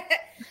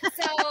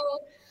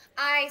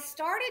I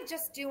started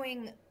just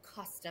doing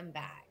custom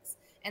bags.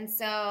 And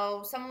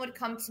so someone would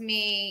come to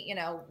me,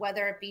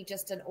 whether it be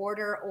just an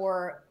order,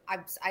 or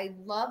I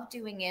love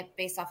doing it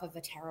based off of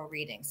a tarot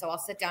reading. So I'll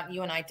sit down.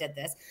 You and I did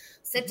this.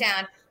 Sit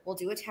down. We'll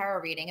do a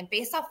tarot reading. And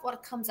based off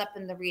what comes up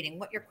in the reading,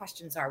 what your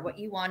questions are, what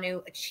you want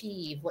to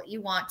achieve, what you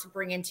want to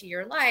bring into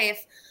your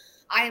life,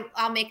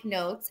 I'll make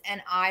notes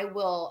and I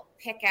will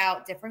pick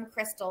out different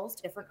crystals,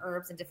 different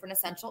herbs, and different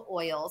essential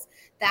oils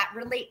that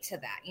relate to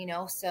that, you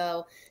know?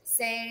 So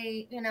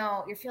say, you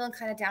know, you're feeling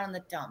kind of down in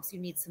the dumps, you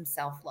need some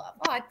self-love.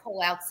 Oh, I'd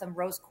pull out some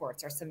rose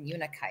quartz or some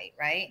unakite,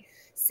 right?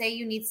 Say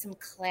you need some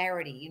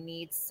clarity, you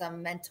need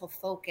some mental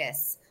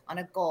focus on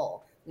a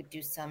goal. We'd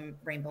do some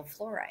rainbow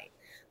fluorite.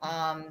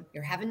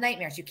 You're having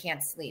nightmares, you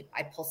can't sleep.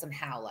 I pull some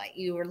howlite.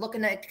 You were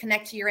looking to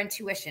connect to your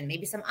intuition,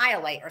 maybe some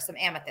iolite or some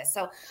amethyst.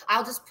 So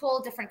I'll just pull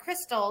different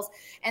crystals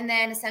and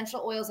then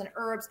essential oils and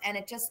herbs. And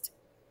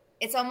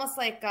it's almost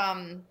like,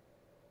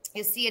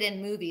 you see it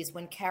in movies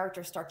when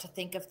characters start to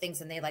think of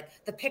things and they like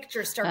the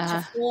pictures start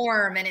to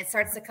form and it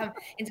starts to come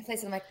into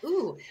place. And I'm like,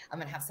 ooh, I'm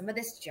going to have some of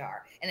this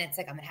jar. And it's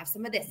like, I'm going to have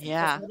some of this.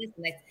 Yeah.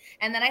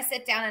 And then I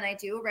sit down and I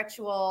do a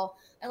ritual.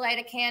 I light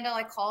a candle.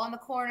 I call in the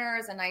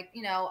corners and I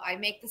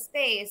make the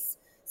space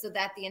so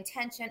that the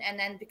intention. And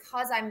then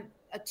because I'm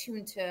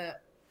attuned to,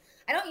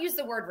 I don't use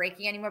the word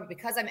Reiki anymore, but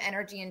because I'm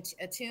energy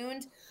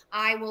attuned,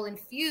 I will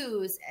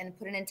infuse and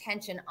put an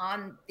intention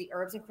on the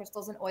herbs and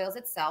crystals and oils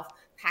itself,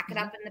 pack it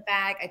up in the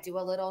bag. I do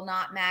a little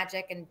knot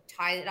magic and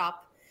tie it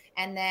up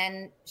and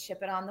then ship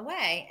it on the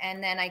way.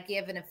 And then I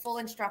give a full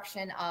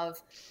instruction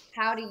of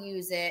how to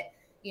use it.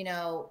 You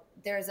know,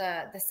 there's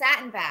the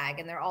satin bag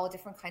and they're all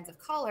different kinds of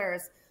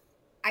colors.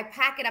 I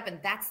pack it up and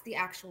that's the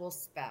actual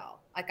spell.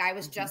 Like I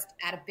was just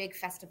at a big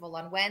festival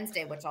on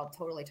Wednesday, which I'll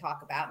totally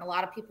talk about. And a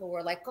lot of people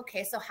were like,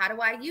 okay, so how do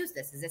I use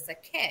this? Is this a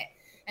kit?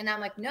 And I'm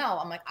like,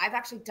 no, I've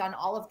actually done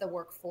all of the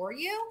work for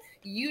you.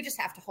 You just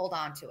have to hold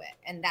on to it.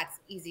 And that's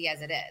easy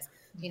as it is.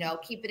 You know,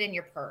 keep it in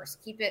your purse,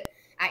 keep it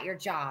at your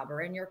job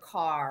or in your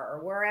car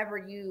or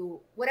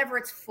whatever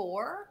it's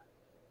for.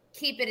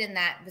 Keep it in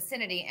that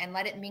vicinity and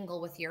let it mingle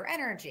with your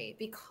energy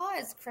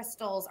because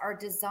crystals are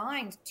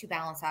designed to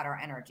balance out our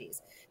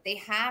energies. They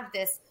have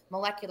this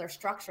molecular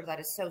structure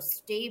that is so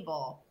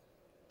stable,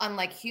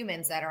 unlike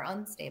humans that are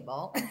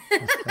unstable.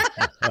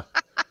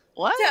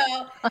 What?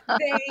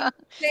 So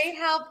they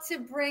help to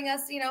bring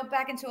us, you know,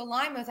 back into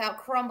alignment without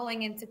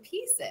crumbling into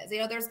pieces.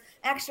 You know, there's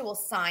actual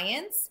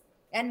science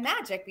and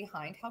magic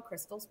behind how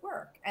crystals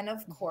work. And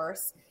of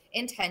course,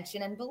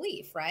 intention and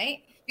belief, right?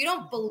 If you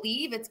don't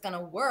believe it's going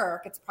to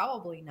work, it's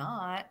probably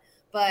not.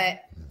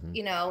 But,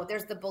 you know,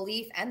 there's the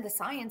belief and the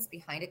science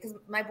behind it. Because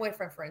my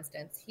boyfriend, for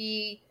instance,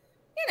 he,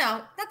 you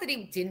know, not that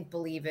he didn't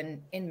believe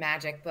in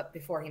magic, but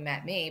before he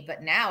met me,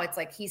 but now it's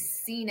like he's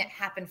seen it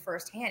happen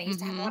firsthand. He used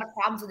to have a lot of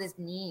problems with his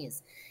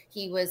knees.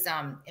 He was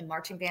in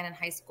marching band in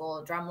high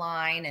school,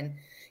 drumline, and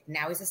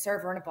now he's a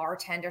server and a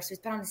bartender. So he's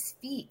been on his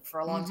feet for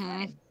a long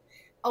time.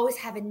 Always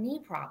having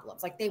knee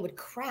problems, like they would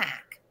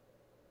crack.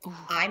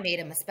 I made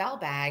him a spell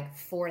bag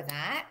for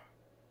that.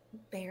 He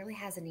barely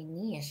has any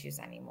knee issues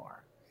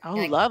anymore. Oh,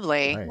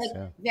 lovely. Nice,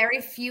 Like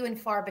very few and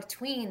far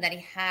between that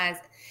he has.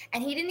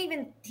 And he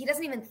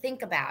doesn't even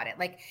think about it.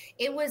 Like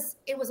it was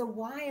a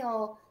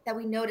while that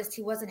we noticed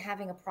he wasn't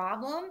having a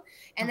problem.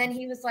 And then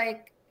he was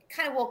like,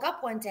 kind of woke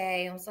up one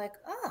day and was like,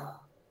 oh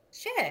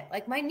shit,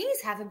 like my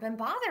knees haven't been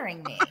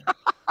bothering me.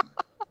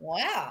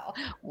 Wow.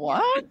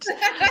 What?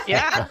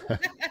 Yeah.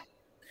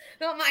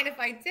 Don't mind if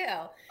I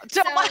do.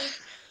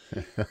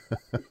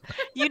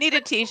 You need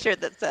a t-shirt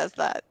that says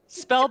that.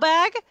 Spell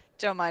bag?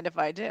 Don't mind if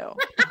I do.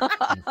 And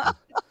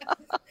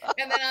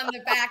then on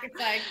the back, it's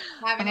like,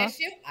 have an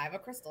issue? I have a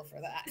crystal for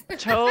that.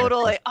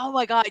 Totally. Oh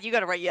my God. You got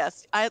to write.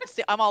 Yes.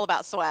 I'm all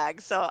about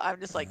swag. So I'm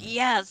just like,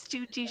 yes,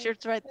 2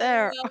 t-shirts right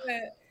there. I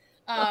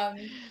love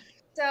it.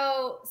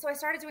 So I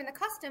started doing the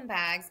custom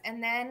bags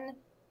and then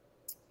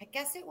I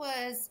guess it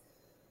was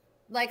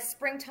like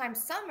springtime,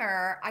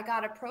 summer, I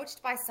got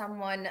approached by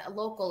someone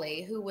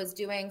locally who was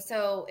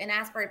so in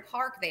Asbury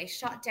Park, they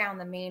shut down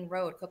the main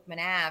road, Cookman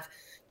Ave,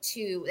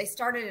 they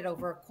started it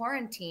over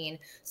quarantine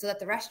so that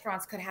the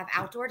restaurants could have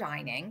outdoor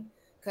dining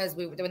because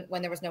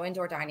when there was no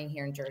indoor dining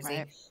here in Jersey.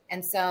 Right.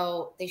 And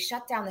so they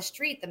shut down the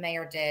street, the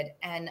mayor did.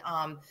 And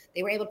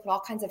they were able to put all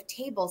kinds of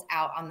tables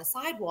out on the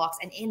sidewalks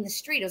and in the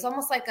street. It was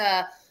almost like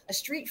a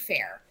street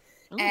fair.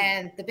 Ooh.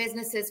 And the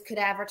businesses could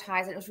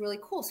advertise it. It was really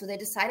cool. So they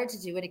decided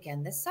to do it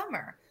again this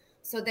summer.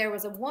 So there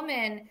was a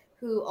woman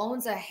who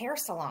owns a hair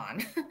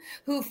salon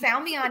who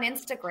found me on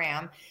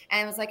Instagram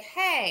and was like,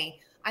 hey,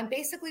 I'm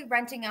basically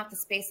renting out the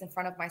space in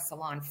front of my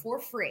salon for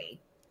free.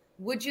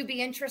 Would you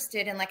be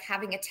interested in like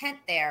having a tent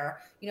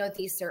there, you know,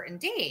 these certain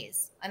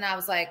days? And I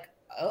was like,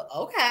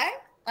 oh, okay.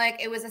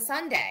 Like it was a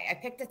Sunday. I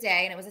picked a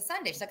day and it was a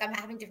Sunday. She's like, I'm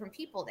having different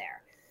people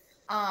there.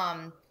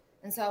 And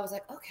so I was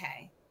like,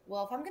 okay,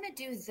 well, if I'm going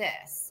to do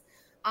this,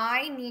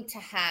 I need to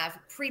have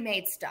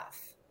pre-made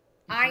stuff.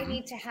 I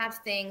need to have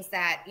things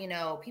that, you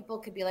know, people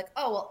could be like,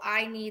 oh, well,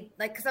 I need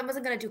like, cause I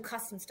wasn't going to do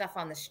custom stuff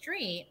on the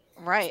street.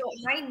 Right. So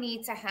I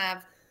need to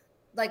have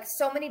like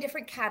so many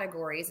different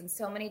categories and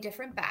so many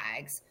different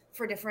bags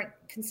for different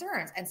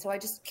concerns. And so I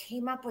just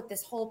came up with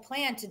this whole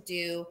plan to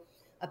do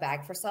a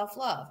bag for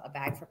self-love, a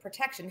bag for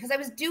protection, because I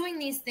was doing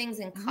these things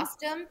in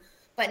custom,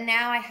 but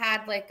now I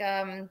had like,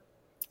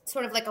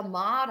 sort of like a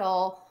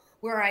model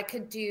where I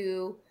could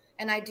do,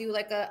 and I do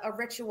like a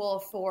ritual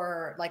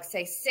for like,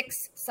 say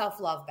 6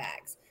 self-love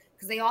bags.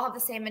 because they all have the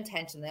same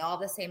intention. They all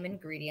have the same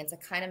ingredients. I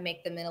kind of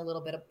make them in a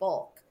little bit of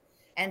bulk.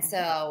 And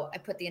so I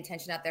put the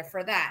intention out there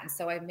for that. And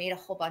so I made a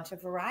whole bunch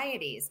of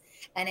varieties,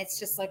 and it's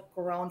just like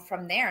grown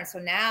from there. And so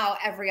now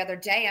every other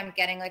day I'm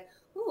getting like,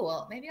 ooh,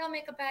 well, maybe I'll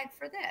make a bag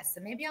for this,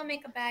 and maybe I'll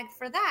make a bag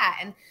for that.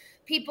 And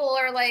people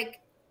are like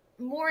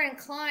more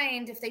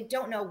inclined, if they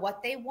don't know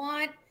what they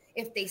want,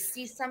 if they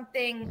see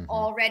something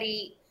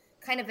already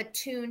kind of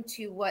attuned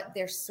to what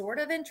they're sort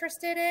of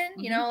interested in,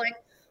 you know, like,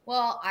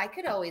 well, I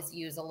could always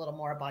use a little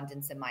more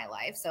abundance in my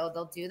life. So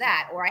they'll do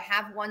that. Or I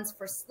have ones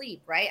for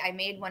sleep, right? I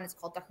made one. It's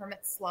called the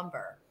Hermit's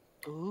Slumber,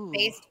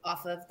 based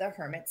off of the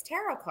Hermit's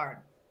Tarot card.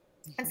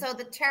 And so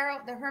the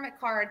Hermit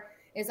card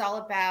is all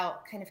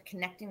about kind of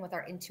connecting with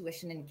our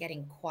intuition and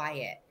getting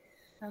quiet.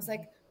 And I was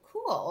like,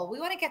 cool. Well, we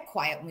want to get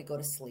quiet when we go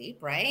to sleep,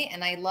 right?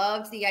 And I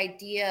loved the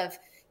idea of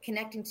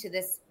connecting to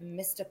this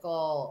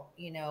mystical,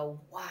 you know,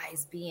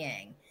 wise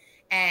being,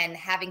 and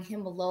having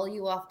him lull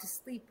you off to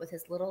sleep with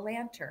his little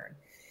lantern.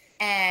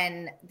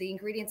 And the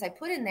ingredients I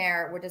put in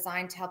there were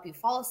designed to help you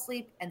fall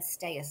asleep and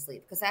stay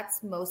asleep, because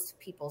that's most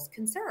people's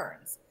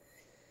concerns.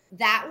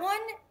 That one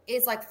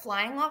is like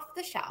flying off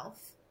the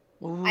shelf.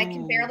 Ooh. I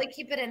can barely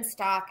keep it in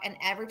stock. And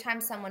every time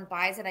someone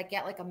buys it, I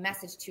get like a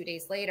message 2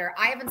 days later.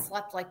 I haven't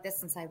slept like this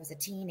since I was a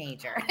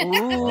teenager.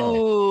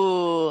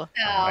 Ooh.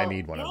 So, I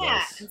need one of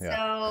those. And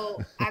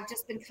so I've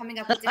just been coming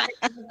up with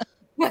different.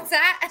 What's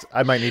that?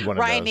 I might need one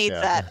of those. Ryan needs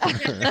that.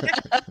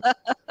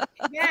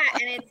 Yeah,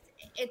 and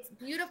it's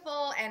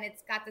beautiful, and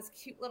it's got this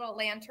cute little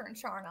lantern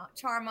charm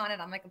on it.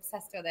 I'm like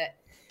obsessed with it.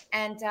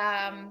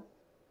 And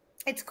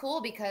it's cool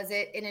because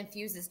it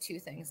infuses two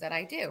things that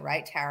I do,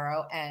 right?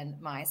 Tarot and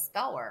my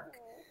spell work.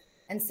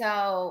 And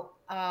so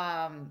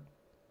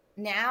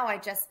now I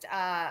just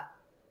I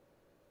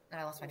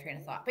lost my train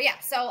of thought. But yeah,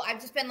 so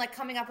I've just been like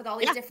coming up with all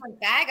these different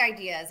bag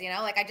ideas, you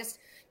know, like I just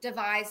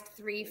devised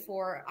 3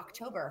 for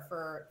October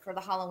for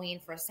the Halloween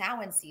for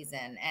Samhain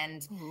season.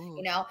 And,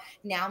 you know,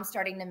 now I'm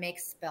starting to make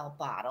spell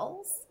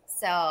bottles.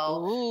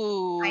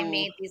 So I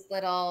made this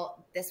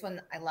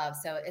one I love.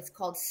 So it's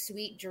called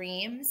Sweet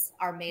Dreams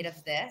Are Made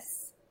of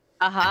This.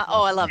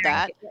 Oh, I love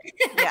that.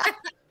 Yeah.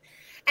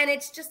 And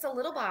it's just a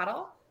little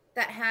bottle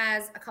that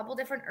has a couple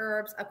different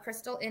herbs, a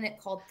crystal in it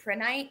called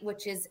Prenite,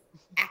 which is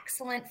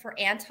excellent for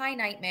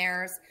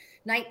anti-nightmares,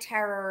 night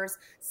terrors,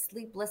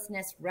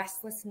 sleeplessness,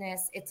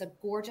 restlessness. It's a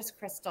gorgeous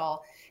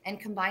crystal. And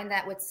combine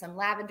that with some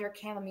lavender,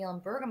 chamomile,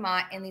 and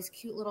bergamot in these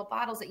cute little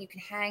bottles that you can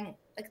hang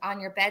like on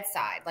your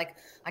bedside, like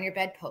on your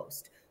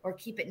bedpost, or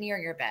keep it near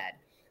your bed.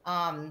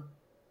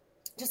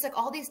 Just like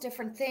all these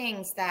different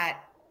things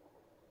that,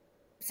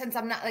 since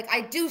I'm not like,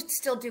 I do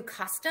still do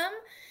custom,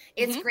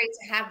 it's great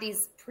to have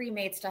these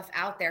pre-made stuff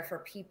out there for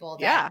people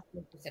that are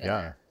interested in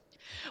that.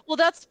 Well,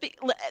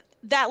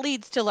 that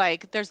leads to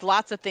like, there's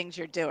lots of things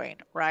you're doing,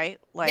 right?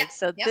 Like,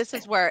 this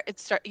is where it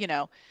starts, you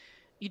know,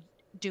 you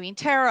doing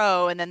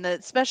tarot and then the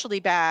specialty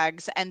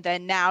bags. And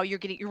then now you're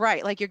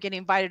right. Like you're getting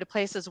invited to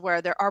places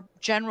where there are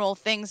general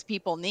things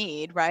people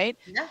need. Right.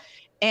 Yeah.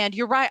 And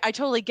you're right. I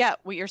totally get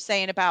what you're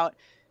saying about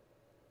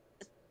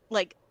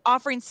like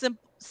offering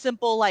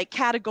simple like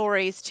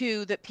categories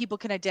too that people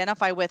can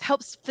identify with,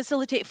 helps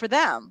facilitate for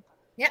them.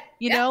 Yeah.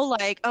 You know,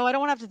 like, oh, I don't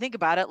want to have to think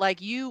about it.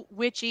 Like, you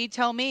witchy,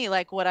 tell me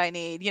like what I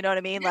need. You know what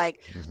I mean? Like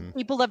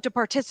people love to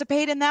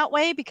participate in that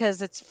way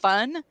because it's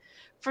fun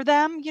for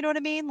them. You know what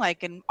I mean?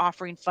 Like, and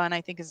offering fun, I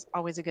think, is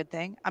always a good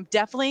thing. I'm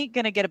definitely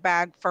going to get a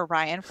bag for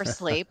Ryan for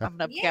sleep. I'm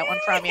going to get one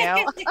from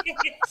you.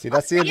 See,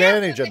 that's the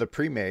advantage of the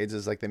pre-mades,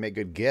 is like they make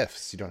good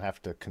gifts. You don't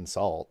have to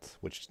consult,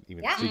 which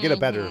even so you get a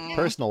better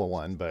personal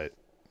one, but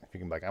if you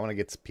can like, I want to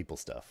get people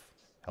stuff.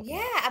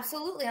 Yeah,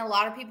 absolutely. And a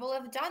lot of people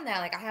have done that.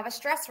 Like I have a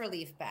stress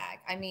relief bag.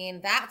 I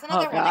mean, that's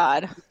another one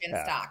that's in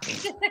stock.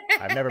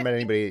 I've never met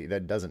anybody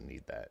that doesn't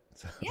need that.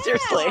 So. Yeah.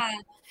 Seriously. Isn't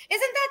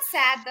that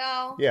sad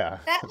though? Yeah.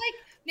 That like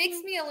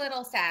makes me a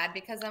little sad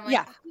because I'm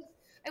like,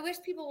 I wish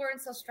people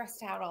weren't so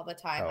stressed out all the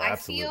time. I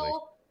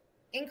feel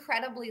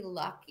incredibly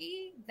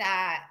lucky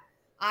that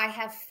I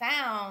have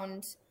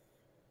found,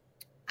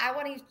 I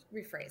want to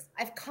rephrase,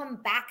 I've come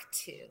back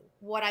to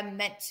what I'm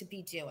meant to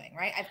be doing,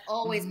 right? I've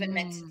always been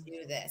meant to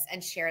do this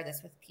and share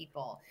this with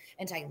people.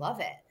 And I love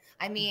it.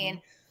 I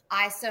mean,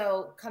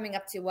 so coming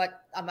up to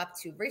what I'm up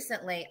to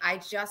recently, I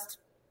just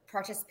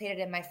participated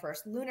in my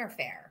first Lunar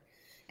Fair.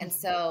 And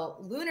so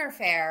Lunar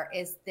Fair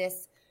is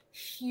this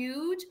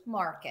huge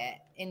market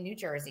in New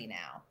Jersey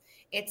now.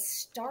 It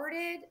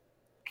started,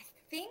 I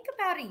think,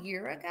 about a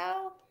year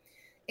ago.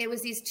 It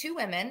was these two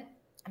women.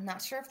 I'm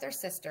not sure if they're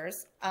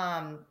sisters.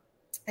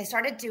 They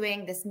started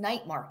doing this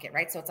night market,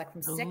 right? So it's like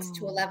from 6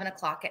 to 11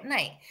 o'clock at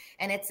night.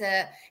 And it's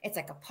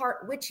like a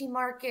part witchy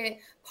market,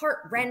 part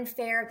Ren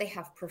Fair. They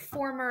have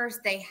performers,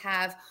 they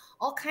have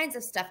all kinds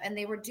of stuff. And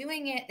they were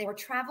doing it, they were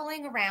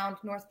traveling around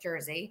North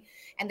Jersey,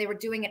 and they were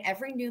doing it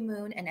every new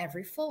moon and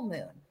every full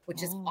moon,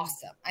 which is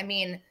awesome. I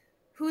mean,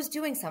 who's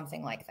doing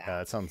something like that?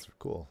 That sounds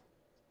cool.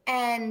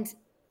 And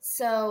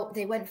so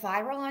they went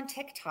viral on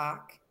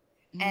TikTok.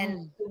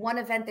 And the one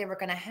event they were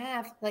going to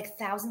have, like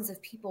thousands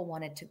of people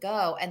wanted to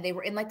go. And they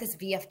were in like this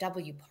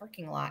VFW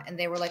parking lot. And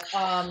they were like,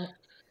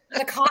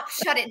 the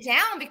cops shut it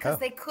down because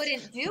they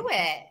couldn't do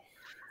it.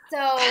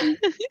 So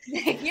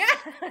yeah,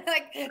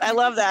 like I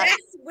love that.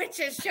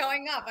 Witches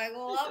showing up. I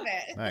love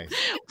it. Nice.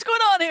 What's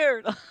going on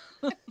here?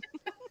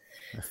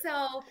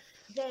 So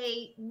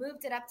they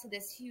moved it up to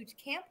this huge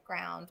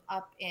campground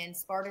up in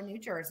Sparta, New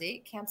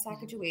Jersey, Camp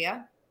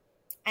Sacagawea.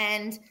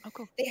 And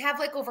cool. They have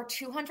like over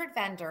 200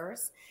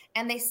 vendors,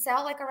 and they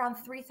sell like around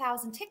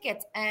 3,000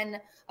 tickets. And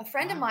a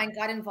friend of mine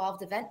got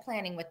involved event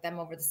planning with them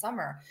over the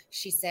summer.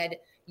 She said,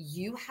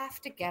 you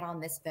have to get on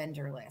this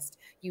vendor list.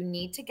 You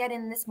need to get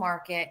in this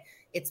market.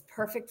 It's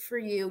perfect for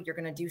you. You're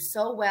going to do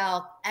so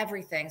well,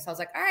 everything. So I was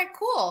like, all right,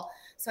 cool.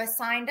 So I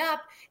signed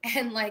up,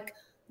 and like,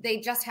 they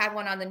just had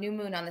one on the new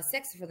moon on the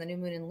 6th for the new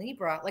moon in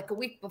Libra. Like a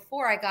week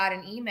before, I got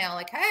an email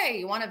like, hey,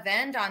 you want to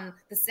vend on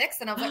the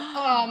 6th? And I was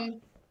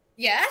like,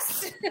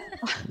 yes.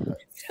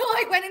 So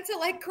I went into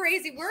like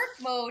crazy work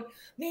mode,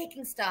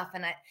 making stuff.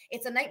 And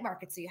it's a night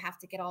market. So you have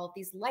to get all of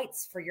these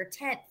lights for your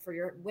tent, for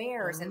your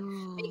wares,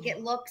 and make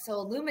it look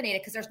so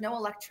illuminated because there's no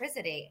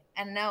electricity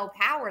and no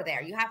power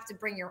there. You have to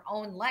bring your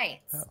own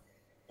lights.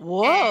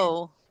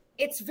 Whoa.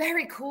 And it's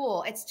very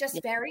cool. It's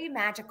just very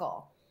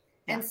magical.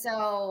 And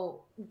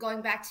so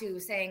going back to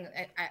saying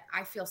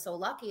I feel so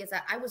lucky is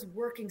that I was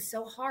working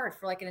so hard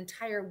for like an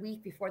entire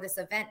week before this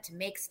event to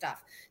make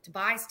stuff, to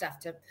buy stuff,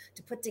 to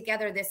put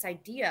together this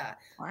idea.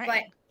 Right.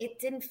 But it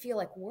didn't feel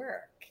like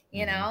work,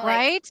 you know?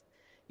 Right? Like,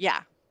 yeah.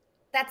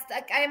 That's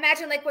like, I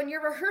imagine like when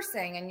you're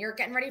rehearsing and you're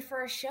getting ready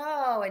for a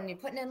show and you're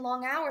putting in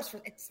long hours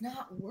it's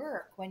not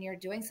work when you're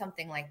doing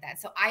something like that.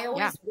 So I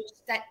always wish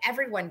that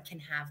everyone can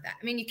have that.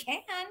 I mean, you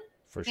can.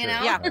 For sure. You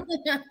know?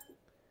 Yeah.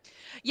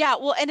 Yeah.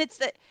 Well, and it's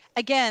that,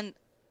 again,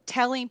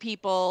 telling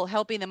people,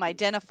 helping them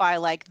identify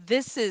like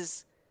this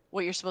is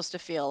what you're supposed to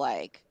feel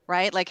like,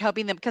 right? Like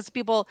helping them because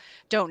people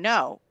don't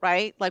know,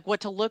 right? Like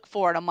what to look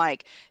for. And I'm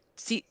like,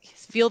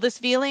 feel this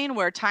feeling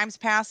where time's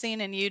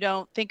passing and you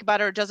don't think about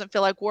it or it doesn't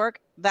feel like work.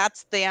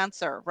 That's the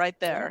answer right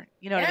there.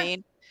 You know what I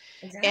mean?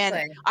 Exactly.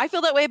 And I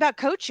feel that way about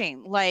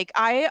coaching. Like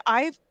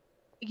I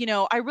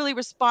really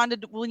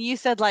responded when you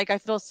said like, I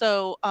feel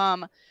so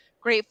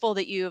grateful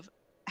that you've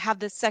have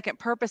this second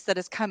purpose that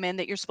has come in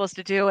that you're supposed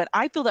to do. And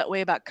I feel that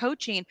way about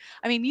coaching.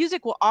 I mean,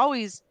 music will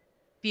always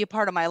be a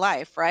part of my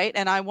life. Right.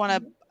 And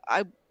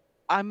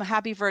I'm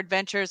happy for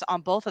adventures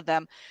on both of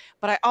them,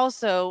 but I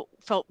also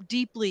felt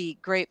deeply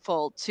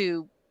grateful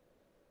to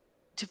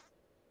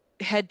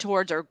head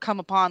towards or come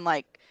upon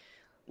like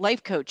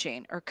life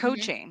coaching or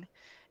coaching.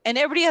 And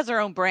everybody has their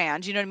own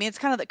brand. You know what I mean? It's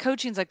kind of that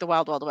coaching's like the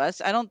wild, wild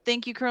west. I don't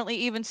think you currently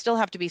even still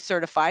have to be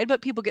certified,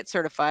 but people get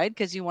certified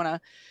because you want to,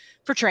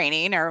 for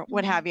training or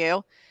what have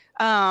you.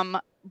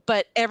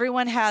 But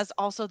everyone has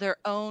also their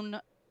own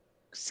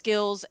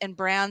skills and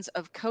brands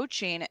of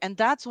coaching. And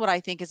that's what I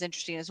think is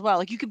interesting as well.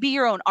 Like you could be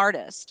your own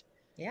artist.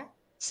 Yeah.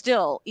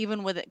 Still,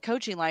 even with it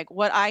coaching, like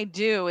what I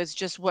do is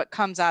just what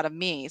comes out of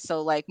me.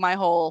 So like my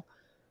whole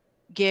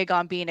gig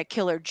on being a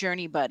killer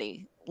journey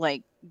buddy,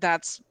 like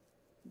that's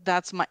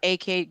my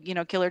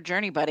AK, killer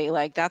journey buddy.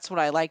 Like that's what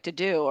I like to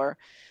do. Or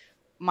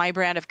my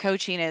brand of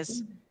coaching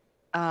is,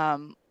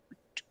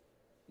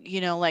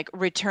 like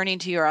returning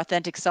to your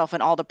authentic self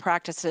and all the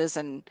practices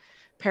and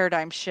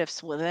paradigm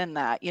shifts within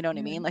that. You know what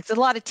I mean? Like there's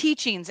a lot of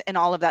teachings and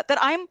all of that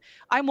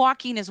I'm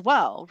walking as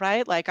well.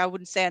 Right. Like I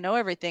wouldn't say I know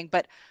everything,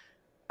 but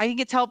I think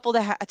it's helpful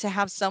to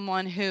have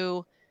someone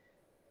who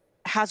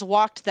has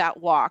walked that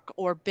walk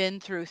or been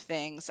through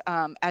things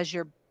as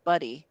your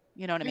buddy.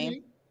 You know what I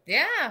mean?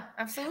 Yeah,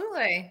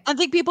 absolutely. I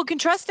think people can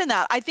trust in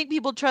that. I think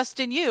people trust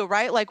in you,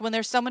 right? Like when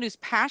there's someone who's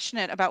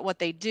passionate about what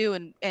they do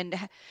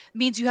and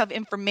means you have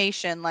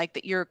information like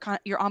that you're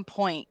on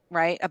point,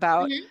 right?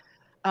 About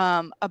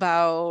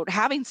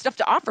having stuff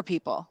to offer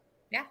people.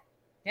 Yeah.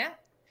 Yeah.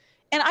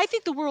 And I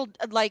think the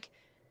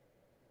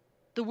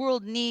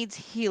world needs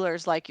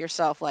healers like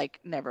yourself like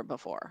never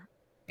before.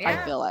 Yeah.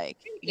 I feel like,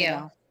 you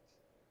know.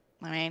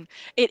 I mean,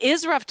 it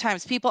is rough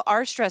times. People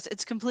are stressed.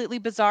 It's completely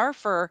bizarre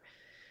for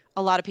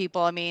a lot of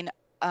people. I mean,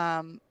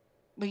 but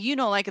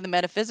like in the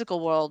metaphysical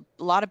world,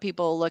 a lot of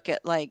people look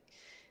at like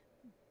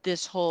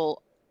this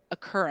whole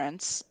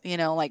occurrence,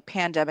 like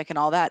pandemic and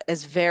all that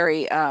as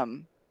very a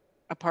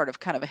part of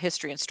kind of a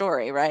history and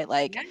story, right?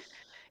 Like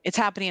it's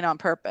happening on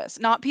purpose,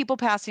 not people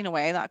passing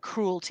away, not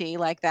cruelty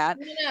like that.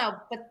 No,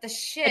 but the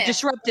shift, a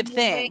disruptive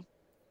thing.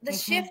 The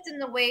shift in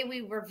the way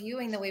we were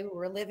viewing, the way we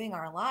were living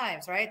our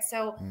lives, right?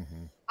 So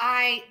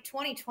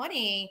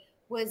 2020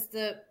 was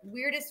the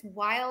weirdest,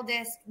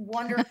 wildest,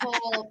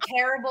 wonderful,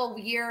 terrible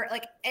year.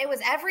 Like it was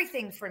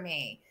everything for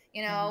me,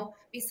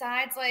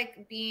 besides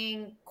like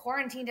being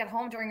quarantined at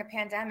home during a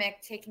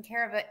pandemic, taking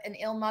care of an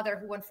ill mother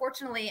who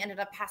unfortunately ended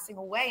up passing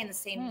away in the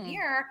same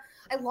year.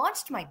 I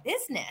launched my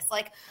business.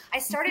 Like I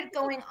started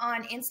going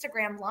on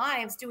Instagram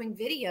lives, doing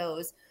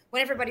videos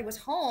when everybody was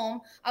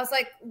home. I was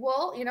like,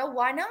 well,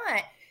 why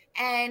not?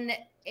 And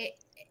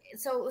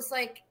so it was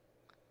like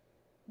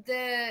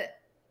the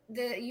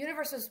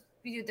universe was,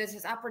 there's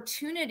this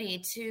opportunity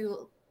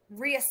to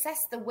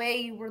reassess the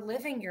way you were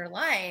living your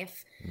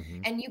life.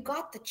 And you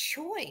got the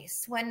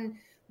choice when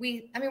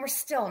we're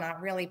still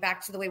not really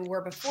back to the way we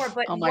were before,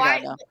 but Oh my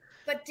God, no.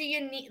 But do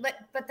you need,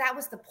 but that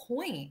was the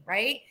point,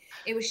 right?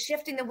 It was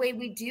shifting the way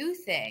we do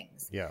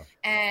things. Yeah.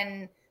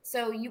 And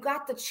so you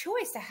got the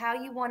choice to how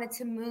you wanted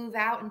to move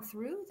out and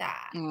through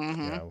that.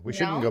 Mm-hmm. Yeah. We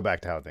shouldn't go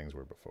back to how things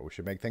were before. We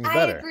should make things I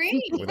better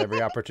agree. with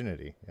every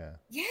opportunity. Yeah.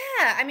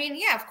 Yeah. I mean,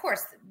 yeah, of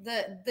course,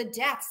 the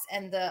deaths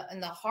and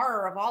the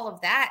horror of all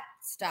of that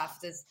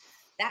stuff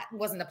that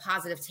wasn't a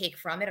positive take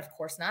from it. Of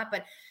course not.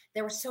 But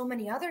there were so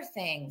many other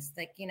things,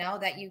 like,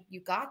 that you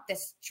got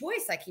this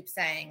choice. I keep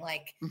saying,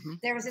 like,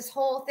 there was this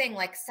whole thing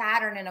like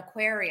Saturn and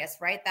Aquarius,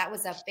 right? That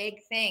was a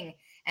big thing.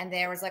 And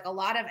there was like a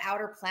lot of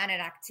outer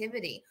planet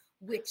activity,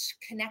 which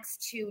connects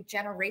to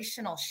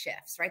generational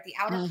shifts, right? The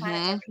outer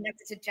planets are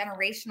connected to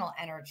generational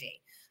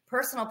energy.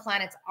 Personal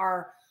planets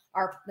are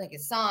like the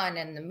sun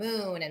and the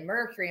moon and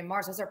Mercury and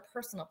Mars. Those are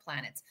personal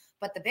planets.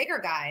 But the bigger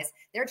guys,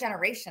 they're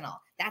generational.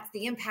 That's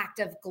the impact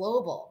of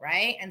global,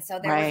 right? And so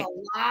there was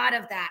a lot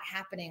of that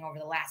happening over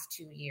the last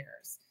 2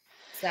 years.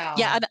 So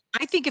yeah, and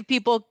I think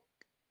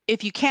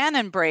if you can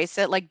embrace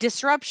it, like,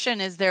 disruption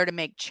is there to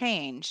make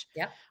change.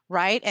 Yep.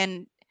 Right.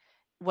 And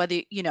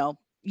whether,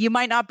 you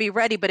might not be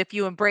ready, but if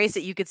you embrace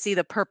it, you could see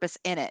the purpose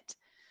in it.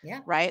 Yeah.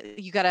 Right.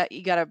 You gotta,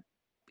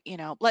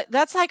 like,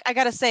 that's like, I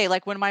gotta say,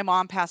 like, when my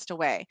mom passed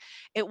away,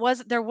 there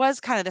was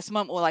kind of this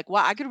moment where, like,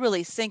 wow, I could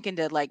really sink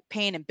into like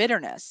pain and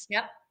bitterness.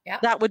 Yep.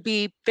 Yep. That would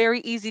be very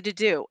easy to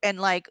do, and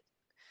like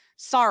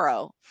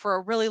sorrow for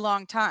a really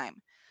long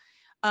time.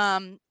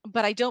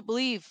 But I don't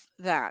believe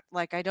that.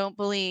 Like, I don't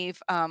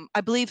believe,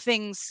 I believe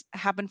things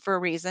happen for a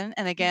reason.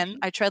 And again,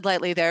 I tread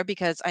lightly there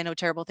because I know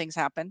terrible things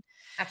happen.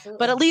 Absolutely.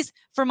 But at least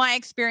for my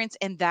experience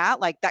in that,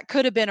 like, that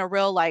could have been a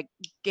real, like,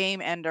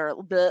 game ender,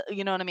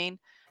 you know what I mean?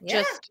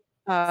 Yeah. Just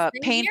Same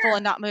painful here.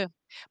 and not move.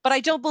 But I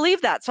don't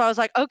believe that. So I was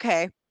like,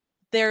 okay,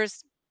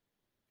 there's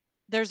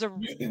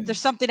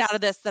something out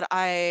of this that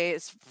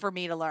for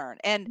me to learn.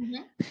 And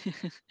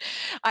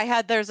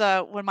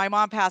when my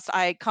mom passed,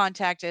 I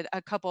contacted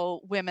a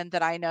couple women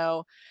that I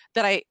know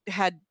that I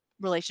had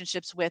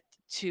relationships with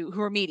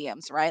who are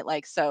mediums, right?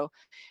 Like, so,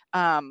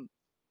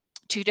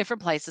 two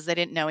different places. They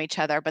didn't know each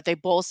other, but they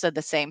both said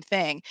the same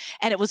thing.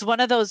 And it was one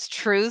of those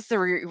truths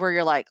where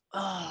you're like,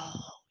 oh,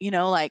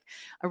 like,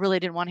 I really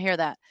didn't want to hear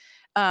that.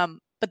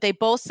 But they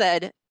both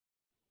said,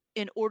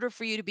 in order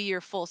for you to be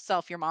your full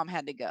self, your mom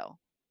had to go.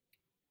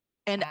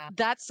 And Wow.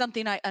 that's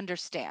something I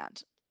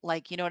understand.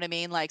 Like, you know what I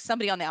mean? Like,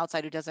 somebody on the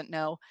outside who doesn't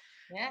know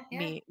Yeah.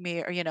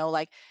 me, or,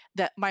 like,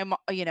 that my mom,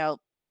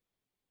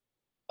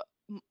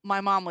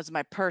 my mom was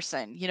my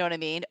person, you know what I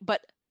mean?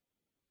 But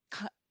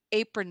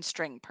apron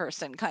string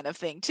person kind of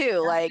thing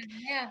too. Like,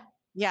 Yeah.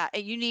 yeah,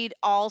 and you need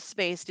all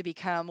space to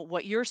become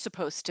what you're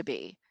supposed to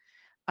be.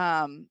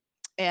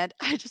 And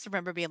I just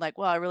remember being like,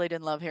 well, I really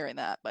didn't love hearing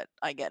that, but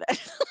I get it.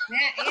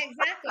 Yeah,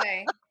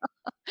 exactly.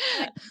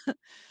 Like,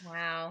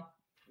 wow.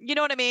 You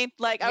know what I mean?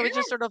 Like, I was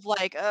just sort of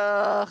like,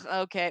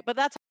 okay. But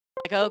that's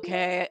like,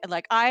 okay. And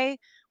like, I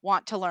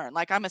want to learn.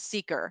 Like, I'm a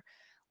seeker.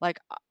 Like,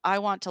 I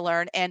want to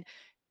learn. And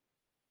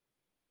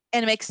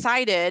I'm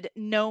excited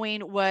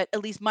knowing what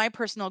at least my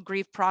personal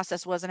grief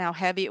process was and how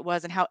heavy it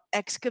was and how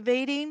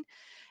excavating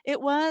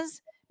it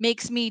was,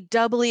 makes me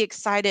doubly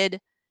excited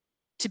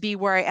to be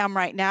where I am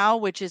right now,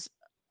 which is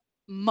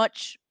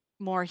much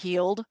more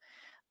healed.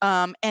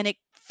 And it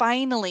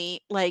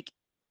finally, like,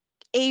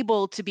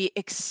 able to be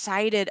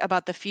excited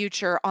about the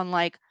future on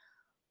like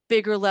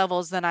bigger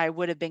levels than I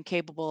would have been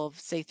capable of,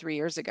 say, 3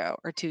 years ago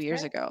or 2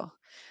 years ago.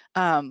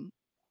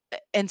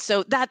 And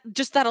so that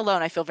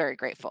alone, I feel very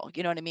grateful.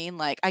 You know what I mean?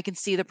 Like, I can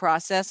see the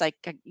process.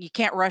 You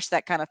can't rush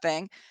that kind of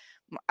thing.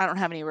 I don't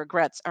have any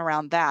regrets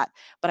around that,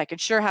 but I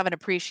could sure have an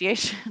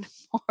appreciation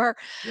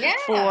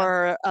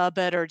for a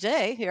better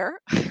day here.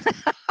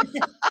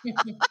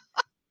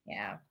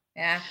 Yeah.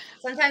 Yeah.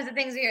 Sometimes the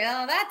things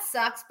that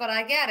sucks, but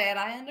I get it.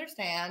 I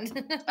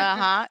understand.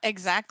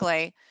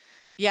 Exactly.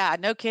 Yeah,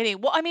 no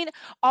kidding. Well, I mean,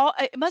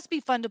 it must be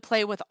fun to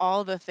play with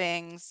all the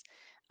things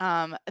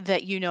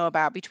that you know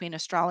about between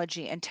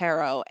astrology and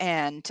tarot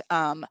and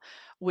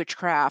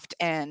witchcraft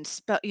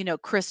and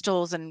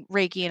crystals and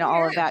Reiki and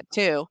all of that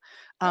too.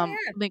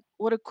 Like,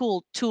 what a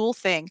cool tool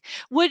thing.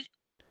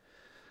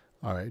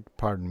 All right,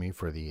 pardon me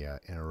for the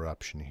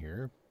interruption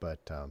here,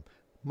 but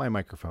my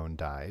microphone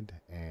died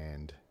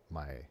and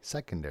my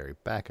secondary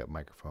backup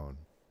microphone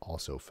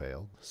also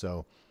failed.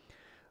 So,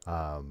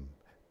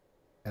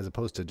 as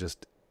opposed to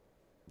just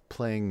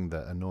playing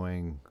the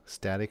annoying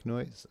static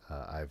noise,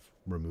 I've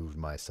removed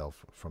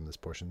myself from this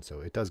portion,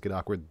 so it does get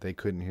awkward. They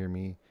couldn't hear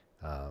me,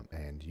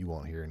 and you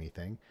won't hear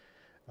anything,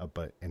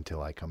 but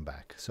until I come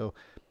back. So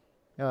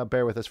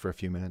bear with us for a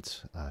few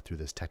minutes through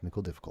this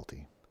technical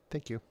difficulty.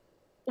 Thank you.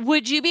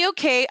 Would you be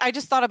okay? I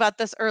just thought about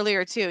this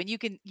earlier too, and you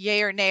can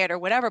yay or nay it or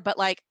whatever, but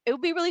like, it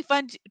would be really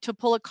fun to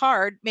pull a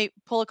card, maybe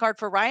pull a card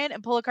for Ryan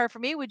and pull a card for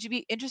me. Would you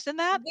be interested in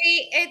that?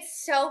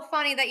 It's so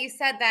funny that you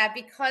said that,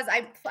 because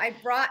I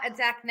brought a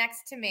deck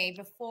next to me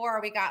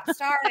before we got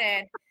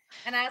started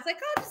and I was like,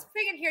 oh, just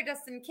bring it here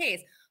just in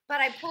case.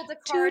 But I pulled a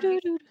card.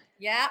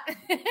 Yeah.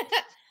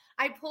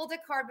 I pulled a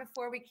card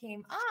before we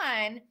came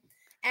on,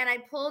 And I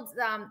pulled,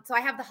 so I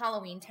have the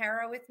Halloween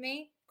tarot with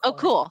me. Oh,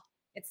 cool.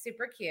 It's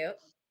super cute.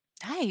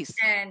 Nice.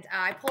 And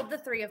I pulled the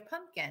Three of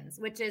Pumpkins,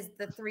 which is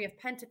the Three of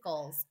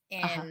Pentacles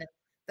in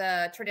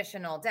the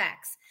traditional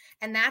decks.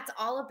 And that's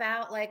all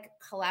about like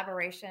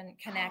collaboration,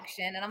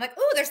 connection. And I'm like,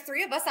 oh, there's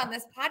 3 of us on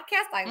this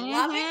podcast. I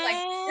love it.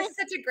 Like, this is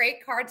such a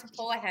great card to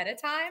pull ahead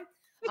of time.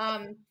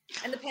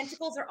 And the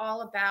Pentacles are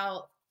all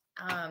about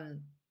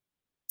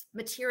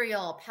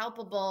material,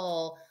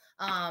 palpable,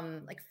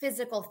 like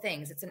physical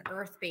things. It's an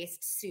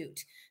earth-based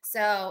suit.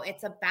 So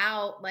it's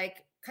about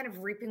like kind of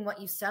reaping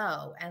what you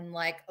sow and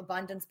like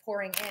abundance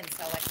pouring in.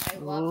 So like I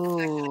love the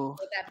fact that I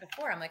heard that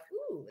before. I'm like,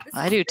 ooh,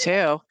 I do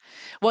too.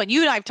 Well,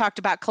 you and I have talked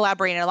about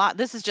collaborating a lot.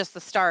 This is just the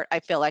start,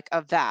 I feel like,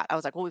 of that. I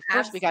was like, well,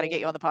 first we got to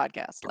get you on the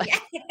podcast. Like,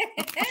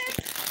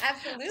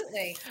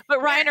 absolutely.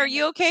 But Ryan, are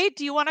you okay?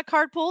 Do you want a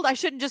card pulled? I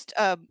shouldn't just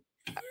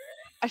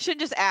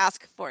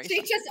ask for you.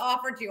 She just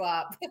offered you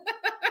up.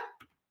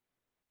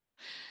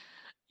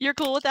 You're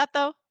cool with that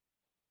though?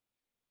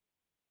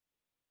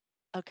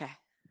 Okay.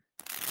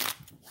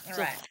 All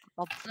right.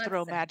 I'll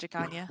throw magic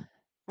on you.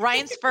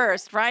 Ryan's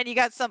first. Ryan, you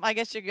got something? I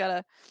guess you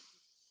gotta.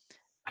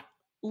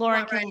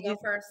 Lauren, can you go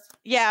first?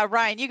 Yeah,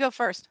 Ryan, you go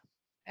first.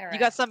 All right. You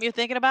got something you're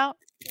thinking about?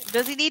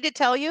 Does he need to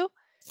tell you?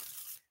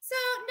 So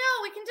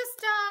no,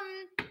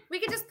 we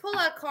can just pull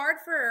a card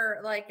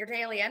for like your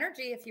daily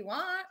energy if you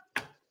want,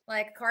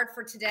 like a card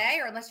for today,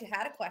 or unless you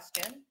had a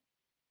question.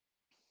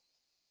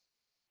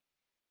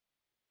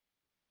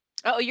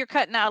 Oh, you're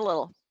cutting out a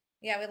little.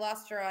 Yeah, we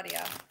lost your audio.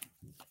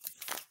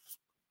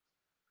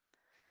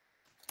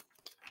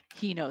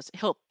 He knows.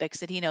 He'll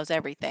fix it. He knows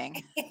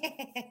everything.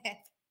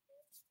 It's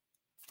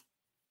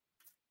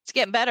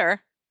getting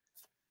better.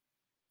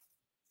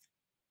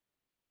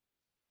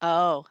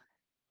 Oh.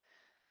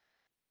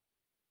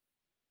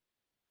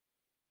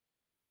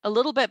 A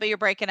little bit, but you're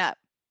breaking up.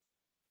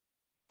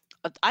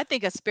 I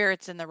think a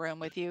spirit's in the room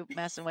with you,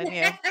 messing with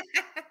you.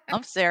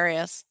 I'm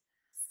serious.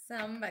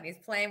 Somebody's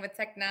playing with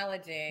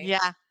technology.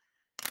 Yeah.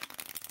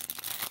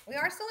 We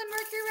are still in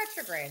Mercury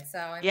retrograde, so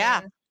I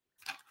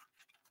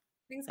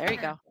mean, there you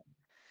go.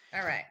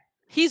 All right.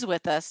 He's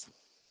with us.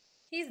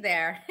 He's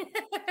there.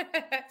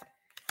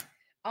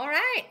 All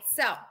right.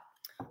 So,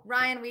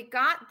 Ryan, we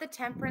got the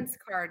Temperance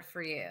card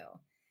for you.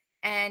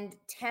 And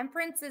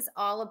Temperance is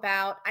all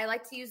about, I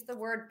like to use the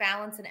word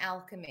balance and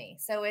alchemy.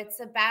 So it's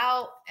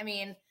about, I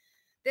mean,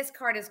 this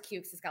card is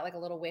cute because it's got like a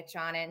little witch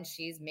on it and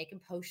she's making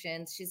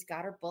potions. She's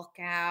got her book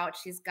out.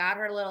 She's got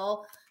her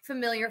little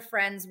familiar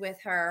friends with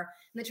her.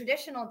 In the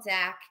traditional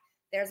deck,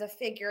 there's a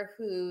figure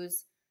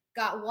who's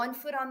got 1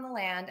 foot on the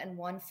land and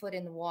 1 foot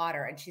in the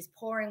water, and she's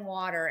pouring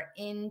water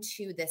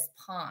into this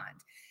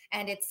pond.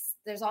 And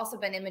there's also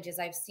been images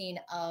I've seen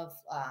of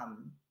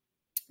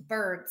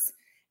birds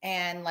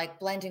and like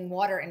blending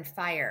water and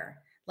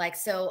fire. Like,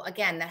 so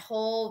again, that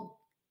whole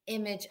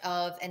image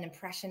of an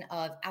impression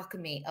of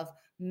alchemy, of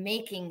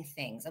making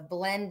things, of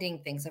blending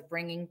things, of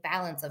bringing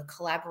balance, of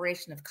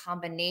collaboration, of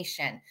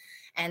combination,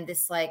 and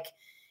this like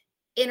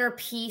inner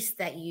peace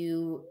that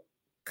you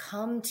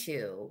come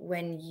to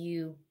when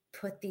you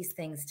put these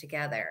things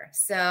together.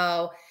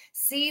 So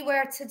see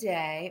where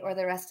today or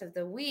the rest of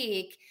the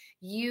week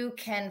you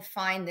can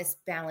find this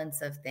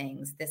balance of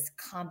things, this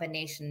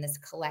combination, this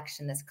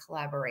collection, this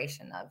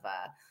collaboration of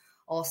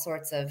all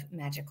sorts of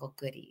magical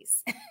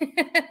goodies.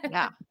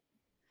 Yeah.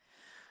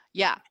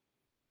 Yeah.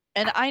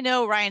 And I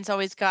know Ryan's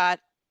always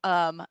got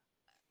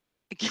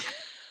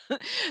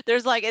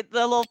there's like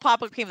the little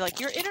pop-up came like,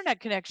 your internet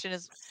connection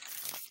is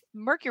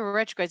Mercury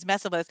retrograde's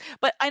messing with us.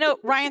 But I know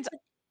Ryan's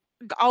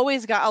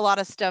always got a lot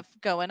of stuff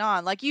going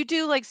on. Like you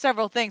do like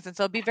several things. And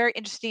so it'd be very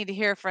interesting to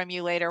hear from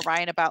you later,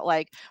 Ryan, about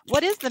like,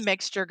 what is the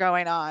mixture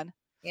going on?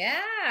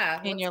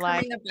 Yeah. In your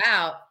life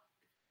about?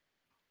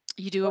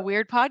 You do a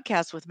weird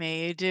podcast with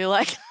me. You do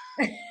like,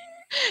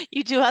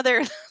 you do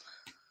other.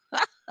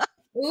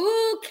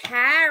 Ooh,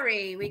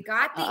 Carrie, we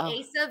got the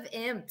Ace of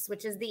Imps,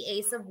 which is the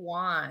Ace of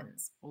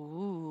Wands.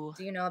 Ooh.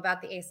 Do you know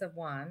about the Ace of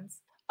Wands?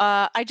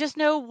 I just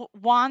know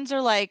wands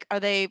are like, are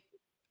they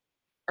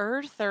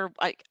earth or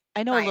like,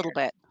 I know fire. A little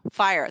bit.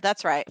 Fire.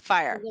 That's right.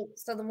 Fire.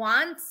 So the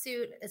wand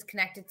suit is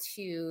connected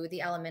to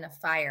the element of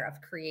fire,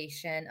 of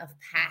creation, of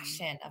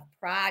passion, of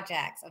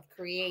projects, of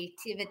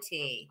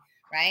creativity,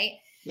 right?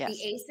 Yes.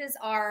 The aces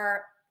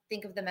are,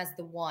 think of them as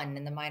the 1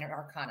 in the minor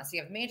arcana. So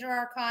you have major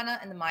arcana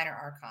and the minor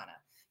arcana.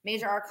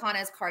 Major arcana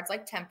is cards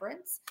like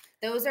Temperance.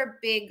 Those are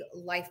big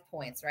life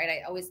points, right?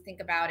 I always think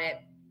about it.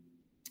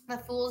 The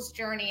Fool's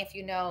Journey, if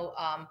you know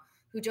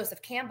who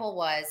Joseph Campbell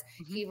was,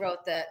 he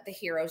wrote the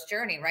hero's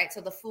journey, right? So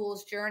the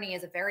Fool's Journey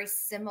is a very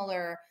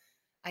similar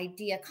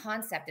idea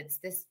concept. It's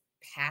this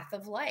path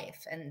of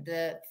life. And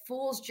the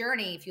Fool's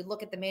Journey, if you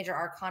look at the major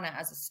arcana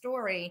as a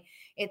story,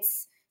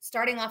 it's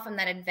starting off on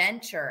that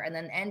adventure and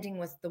then ending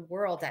with the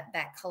world, that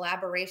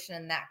collaboration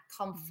and that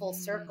come full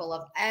circle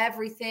of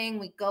everything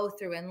we go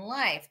through in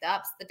life, the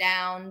ups, the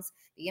downs,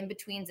 the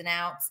in-betweens and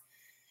outs.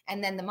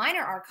 And then the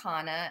minor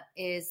arcana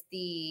is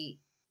the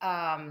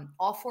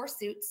all 4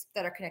 suits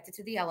that are connected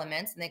to the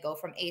elements, and they go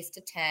from ace to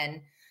 10,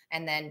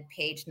 and then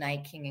page,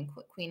 knight, king, and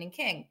queen and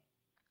king.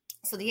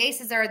 So the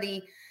aces are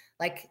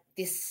like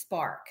this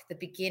spark, the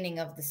beginning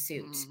of the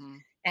suit. Mm-hmm.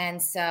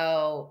 And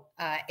so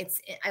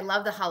I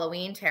love the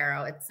Halloween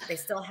tarot. They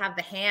still have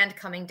the hand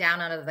coming down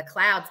out of the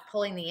clouds,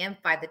 pulling the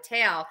imp by the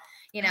tail.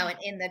 And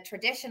in the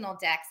traditional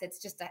decks, it's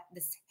just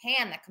this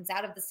hand that comes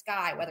out of the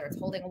sky, whether it's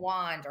holding a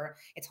wand or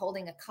it's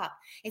holding a cup.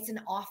 It's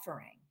an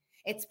offering.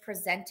 It's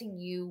presenting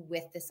you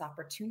with this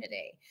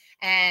opportunity.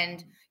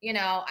 And,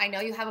 I know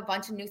you have a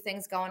bunch of new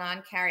things going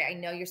on, Carrie. I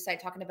know you're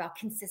talking about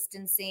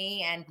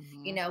consistency and,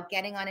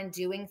 getting on and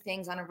doing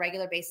things on a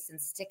regular basis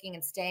and sticking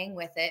and staying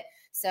with it.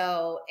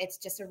 So it's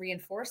just a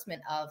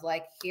reinforcement of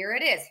like, here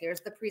it is. Here's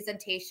the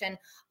presentation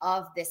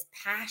of this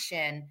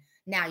passion.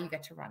 Now you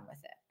get to run with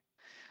it.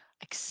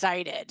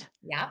 Excited.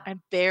 Yeah.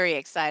 I'm very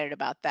excited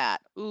about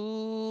that.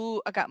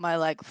 Ooh, I got my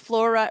like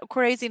flora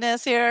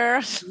craziness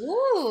here.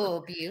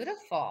 Ooh,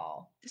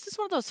 beautiful. This is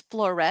one of those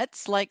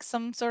florets, like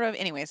some sort of,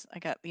 anyways, I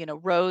got,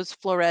 rose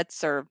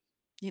florets, or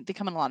they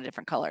come in a lot of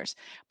different colors,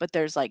 but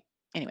there's like,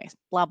 anyways,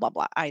 blah, blah,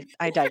 blah. I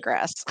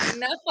digress.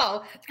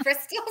 No,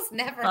 crystals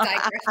never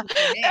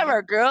digress.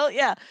 Ever, girl.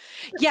 Yeah.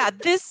 Yeah.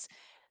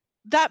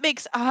 That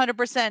makes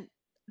 100%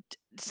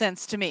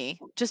 sense to me,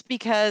 just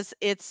because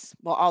it's,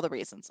 well, all the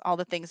reasons, all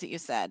the things that you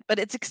said, but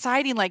it's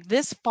exciting. Like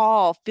this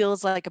fall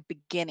feels like a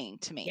beginning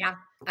to me. Yeah,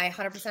 I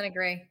 100%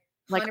 agree. 100%.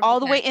 Like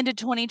all the way into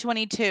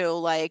 2022.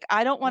 Like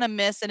I don't want to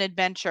miss an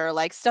adventure,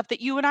 like stuff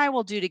that you and I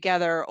will do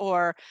together,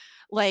 or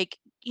like,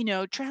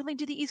 traveling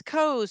to the East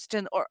Coast,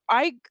 or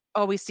I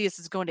always see us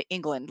as going to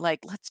England. Like,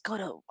 let's go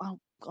to, I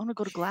want to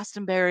go to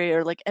Glastonbury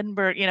or like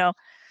Edinburgh, Yeah.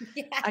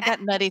 I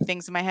got nutty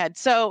things in my head.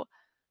 So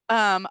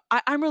I'm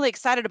really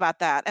excited about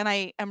that, and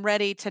I am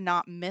ready to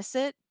not miss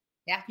it.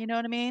 Yeah. You know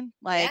what I mean?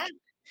 Like,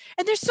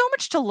 and there's so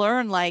much to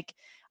learn. Like,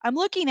 I'm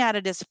looking at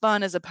it as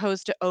fun as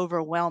opposed to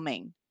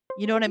overwhelming.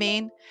 You know what I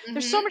mean? Mm-hmm.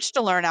 There's so much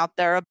to learn out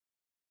there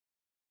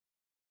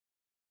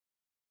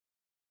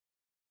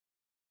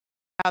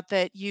about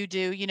that you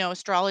do,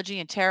 astrology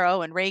and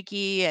tarot and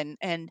Reiki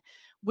and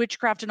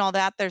witchcraft and all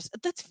that.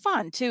 That's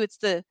fun too.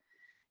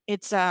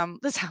 This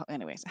how,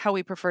 anyways, how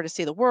we prefer to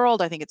see the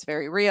world. I think it's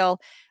very real.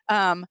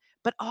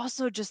 But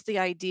also just the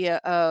idea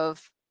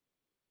of,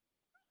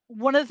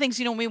 one of the things,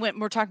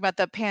 we're talking about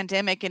the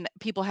pandemic and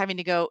people having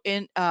to go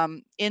in,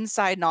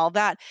 inside and all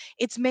that.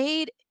 It's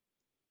made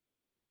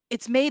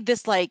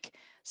this like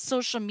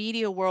social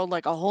media world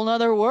like a whole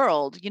nother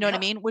world, you know what I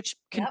mean? Which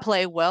can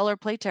play well or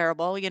play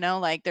terrible,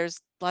 like there's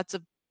lots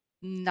of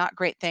not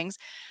great things.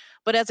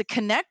 But as a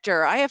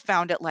connector, I have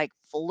found it like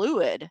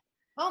fluid.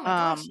 Oh my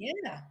gosh,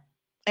 yeah.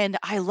 And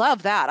I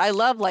love that. I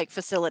love like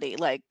facility.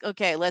 Like,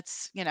 okay,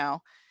 let's,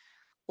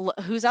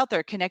 who's out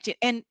there connecting.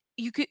 And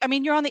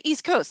you're on the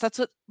East Coast. That's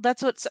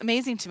what's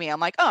amazing to me.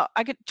 I'm like, oh,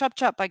 I could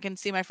chop. I can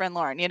see my friend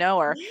Lauren,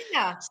 or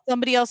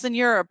somebody else in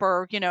Europe,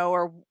 or,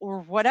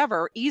 or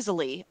whatever,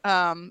 easily,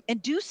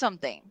 and do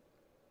something.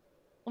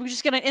 We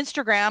just get an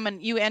Instagram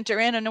and you enter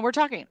in and we're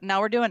talking.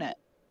 Now we're doing it.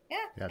 Yeah.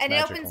 And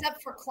magical. It opens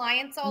up for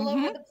clients all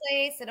over the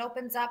place. It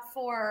opens up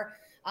for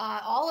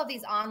all of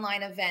these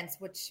online events,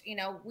 which,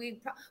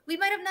 we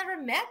might have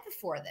never met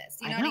before this.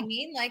 You know what I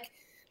mean? Like,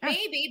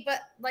 maybe,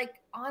 but like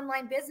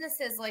online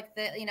businesses like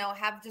that,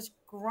 have just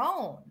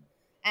grown.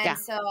 And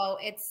so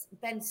it's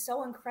been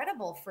so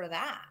incredible for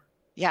that.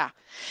 Yeah.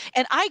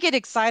 And I get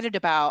excited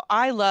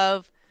I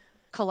love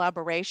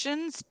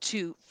collaborations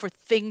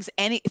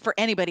for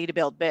anybody to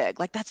build big.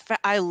 Like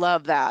I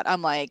love that.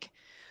 I'm like,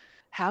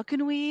 how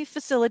can we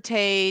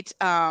facilitate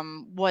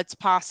what's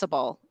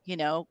possible,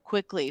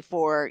 quickly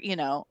for,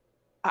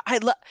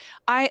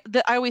 I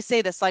always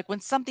say this, like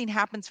when something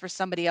happens for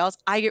somebody else,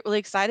 I get really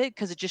excited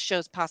because it just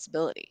shows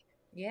possibility.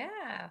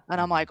 Yeah. And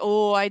I'm like,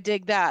 oh, I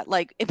dig that.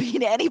 Like it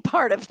being any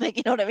part of thing,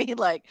 you know what I mean?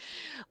 Like,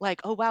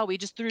 oh wow, we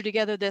just threw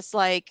together this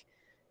like,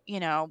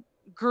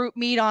 group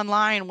meet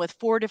online with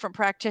 4 different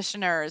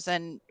practitioners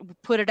and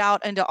put it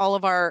out into all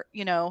of our,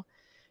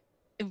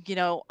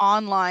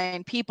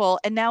 online people.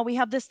 And now we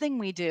have this thing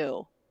we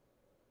do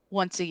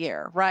once a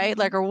year, right?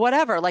 Like, or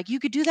whatever, like you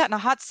could do that in a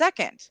hot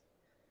second.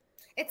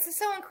 It's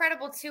so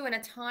incredible too. In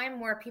a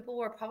time where people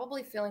were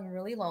probably feeling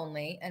really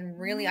lonely and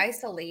really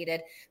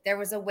isolated, there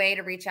was a way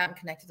to reach out and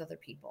connect with other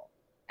people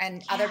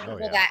and other people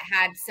that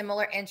had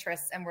similar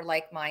interests and were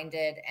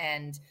like-minded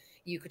and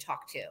you could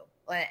talk to.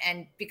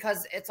 And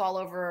because it's all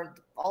over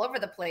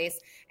the place,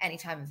 any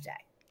time of day.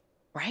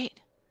 Right.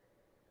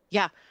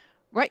 Yeah.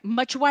 Right.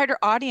 Much wider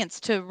audience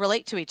to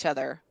relate to each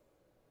other,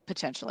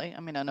 potentially.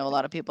 I mean, I know a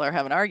lot of people are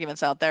having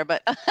arguments out there,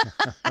 but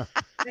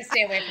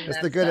stay away from that. It's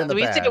the good and the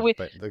bad,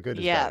 but the good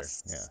is better.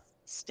 Yeah.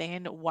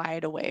 Staying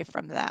wide away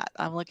from that.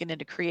 I'm looking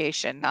into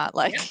creation, not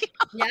like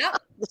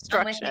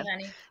destruction.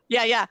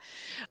 Yeah.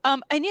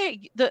 And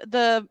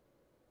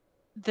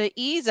the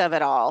ease of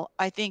it all,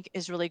 I think,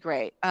 is really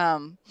great. I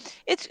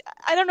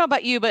don't know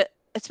about you, but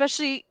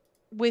especially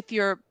with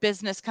your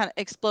business kind of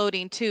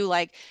exploding too,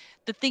 like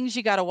the things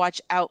you got to watch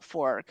out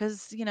for,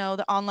 because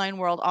the online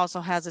world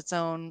also has its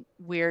own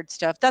weird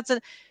stuff. That's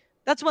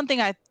one thing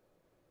I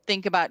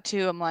think about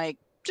too. I'm like,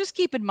 just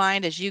keep in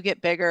mind as you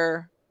get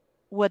bigger,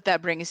 what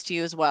that brings to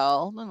you as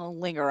well. And I'll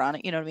linger on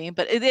it, you know what I mean?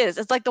 But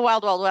it's like the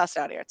wild, wild west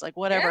out here. It's like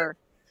whatever,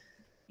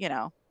 you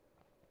know,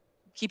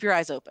 keep your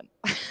eyes open.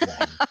 Oh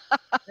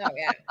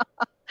yeah.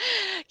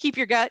 Keep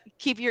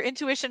your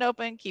intuition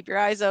open, keep your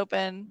eyes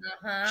open,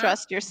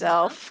 trust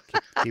yourself.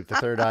 Keep the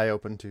third eye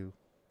open too.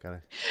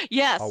 Gotta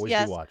always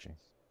be watching.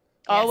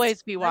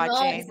 Always be watching.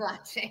 I'm always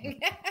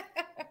watching.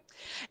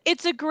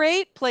 It's a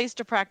great place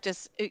to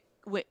practice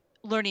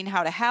learning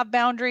how to have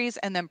boundaries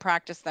and then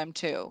practice them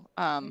too,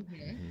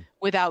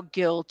 without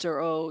guilt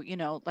or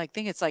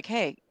think it's like,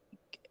 hey,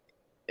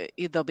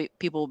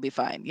 people will be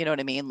fine. You know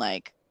what I mean?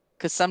 Like,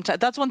 because sometimes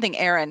that's one thing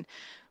Erin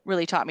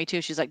really taught me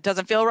too. She's like,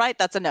 doesn't feel right.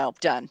 That's a no.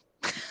 Done.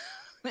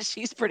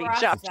 She's pretty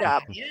chop.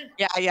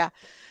 Yeah.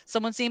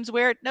 Someone seems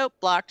weird. Nope.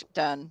 Blocked.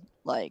 Done.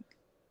 Like,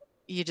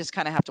 you just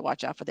kind of have to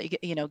watch out for that.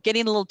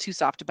 Getting a little too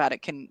soft about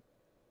it can,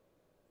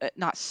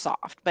 not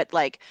soft, but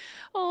like,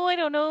 oh, I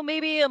don't know,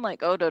 maybe. I'm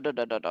like, oh, no,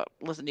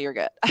 listen to your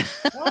gut.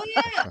 Oh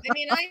yeah. I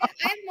mean, I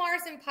have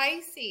Mars in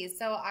Pisces,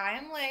 so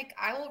I'm like,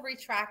 I will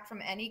retract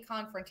from any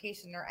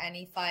confrontation or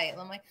any fight.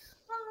 I'm like,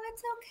 oh,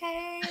 it's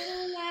okay.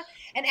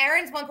 And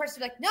Erin's one person to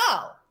be like,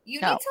 no,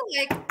 you need to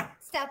like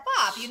step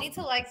up. You need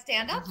to like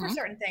stand up for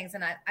certain things.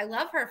 And I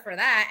love her for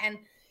that. And,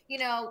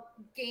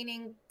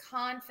 gaining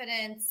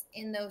confidence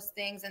in those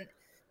things. And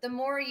the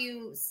more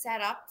you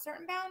set up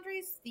certain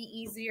boundaries, the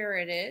easier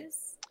it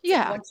is.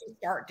 Yeah. Once you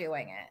start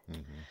doing it.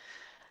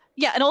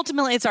 Yeah. And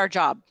ultimately it's our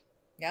job.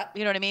 Yep.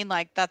 You know what I mean?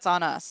 Like, that's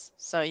on us.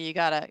 So you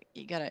gotta,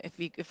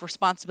 if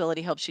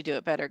responsibility helps you do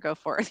it better, go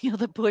for it.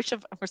 The push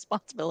of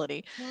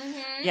responsibility.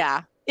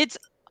 Yeah. It's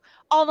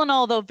all in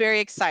all, though, very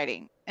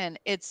exciting. And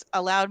it's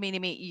allowed me to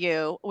meet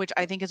you, which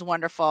I think is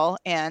wonderful.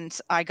 And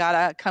I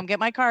gotta come get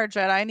my cards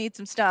read. I need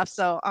some stuff.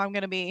 So I'm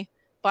going to be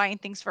buying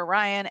things for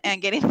Ryan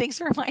and getting things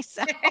for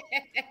myself.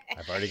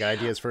 I've already got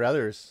ideas for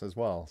others as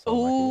well. So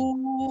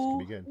this can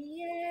be good.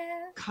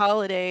 Yeah.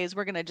 Holidays,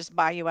 we're going to just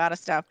buy you out of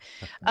stuff.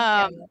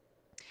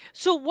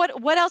 So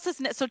what else is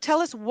next? So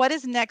tell us, what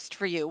is next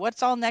for you?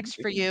 What's all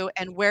next for you,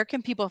 and where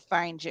can people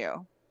find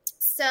you?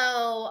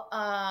 So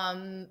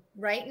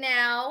right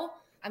now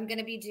I'm going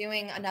to be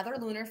doing another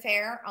lunar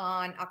fair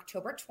on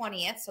October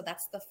 20th. So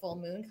that's the full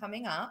moon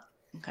coming up.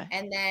 Okay.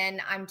 And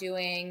then I'm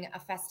doing a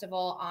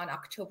festival on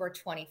October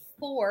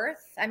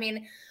 24th. I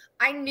mean,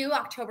 I knew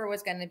October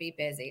was going to be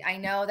busy. I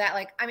know that,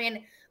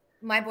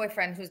 my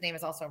boyfriend, whose name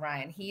is also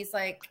Ryan, he's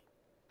like,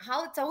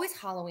 it's always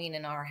Halloween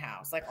in our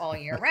house, like all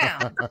year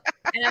round.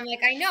 And I'm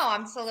like, I know,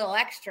 I'm just a little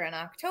extra in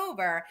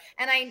October.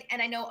 And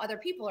I know other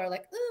people are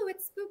like, ooh,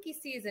 it's spooky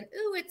season.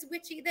 Ooh, it's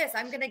witchy this.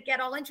 I'm going to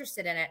get all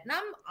interested in it. And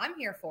I'm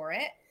here for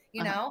it,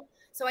 you know?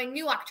 So I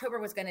knew October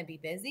was going to be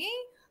busy.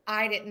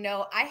 I didn't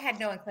know, I had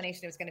no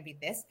inclination it was going to be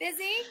this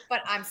busy,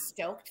 but I'm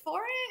stoked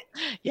for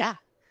it. Yeah.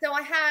 So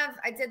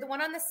I did the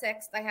one on the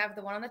 6th. I have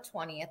the one on the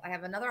 20th. I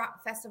have another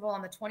festival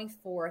on the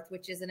 24th,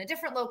 which is in a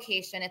different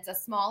location. It's a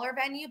smaller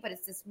venue, but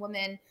it's this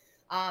woman.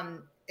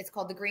 It's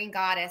called the Green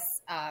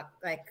Goddess.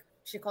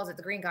 She calls it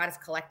the Green Goddess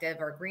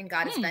Collective or Green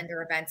Goddess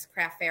Vendor Events,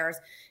 Craft Fairs.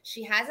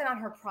 She has it on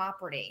her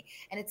property,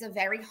 and it's a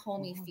very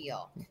homey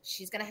feel.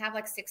 She's going to have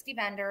like 60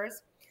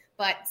 vendors,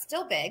 but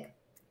still big.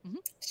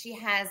 She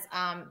has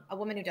a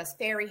woman who does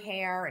fairy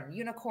hair and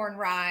unicorn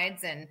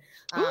rides and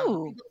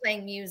people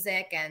playing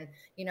music. And,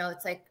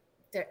 it's like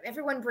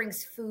everyone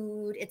brings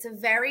food. It's a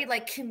very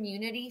like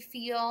community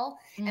feel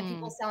and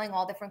people selling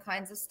all different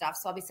kinds of stuff.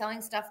 So I'll be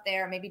selling stuff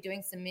there, maybe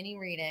doing some mini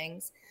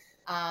readings.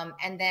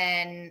 And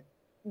then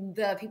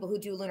the people who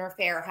do Lunar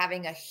Fair are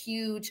having a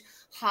huge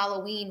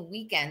Halloween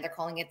weekend. They're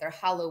calling it their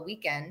Hallow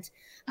Weekend,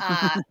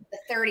 the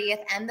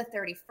 30th and the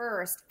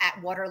 31st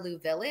at Waterloo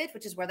Village,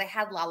 which is where they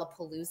had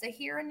Lollapalooza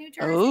here in New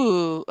Jersey.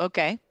 Oh,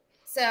 okay.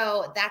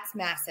 So that's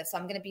massive. So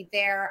I'm going to be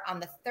there on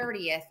the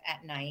 30th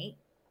at night.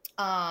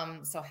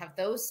 So have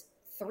those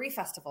 3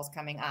 festivals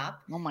coming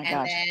up. Oh my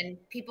gosh. And then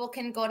people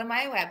can go to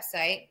my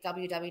website,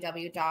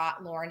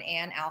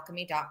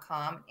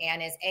 www.laurenannalchemy.com.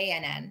 Ann is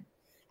ANN.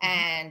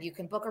 And you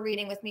can book a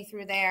reading with me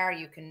through there.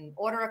 You can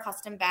order a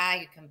custom bag.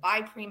 You can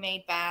buy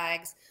pre-made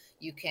bags.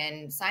 You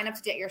can sign up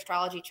to get your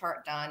astrology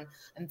chart done.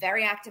 I'm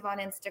very active on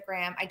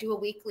Instagram. I do a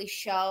weekly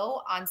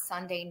show on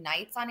Sunday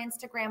nights on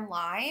Instagram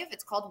Live.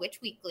 It's called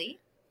Witch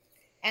Weekly.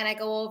 And I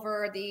go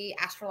over the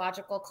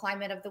astrological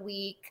climate of the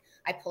week.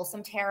 I pull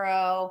some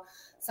tarot.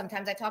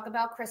 Sometimes I talk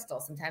about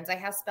crystals. Sometimes I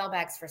have spell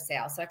bags for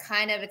sale. So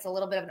it's a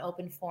little bit of an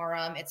open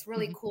forum. It's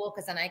really cool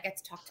because then I get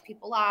to talk to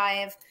people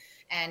live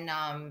and,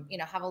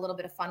 have a little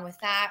bit of fun with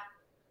that.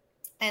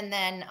 And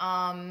then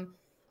I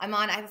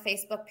have a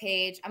Facebook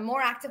page. I'm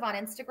more active on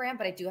Instagram,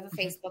 but I do have a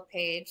Facebook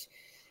page.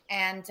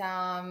 And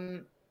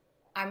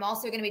I'm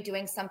also going to be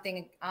doing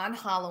something on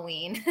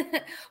Halloween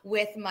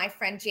with my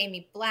friend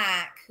Jamie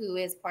Black, who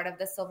is part of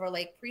the Silver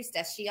Lake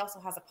Priestess. She also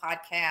has a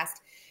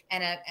podcast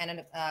and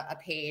a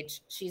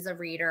page. She's a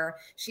reader.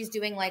 She's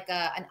doing like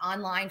an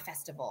online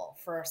festival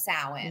for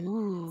Samhain.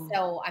 Ooh.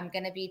 So I'm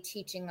going to be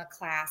teaching a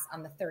class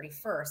on the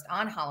 31st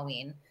on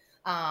Halloween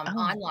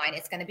online.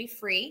 It's going to be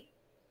free.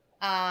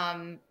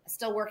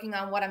 Still working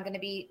on what I'm going to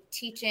be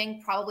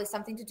teaching, probably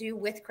something to do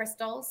with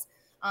crystals.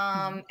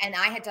 And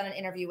I had done an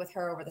interview with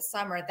her over the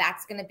summer.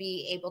 That's going to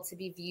be able to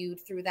be viewed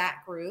through that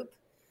group.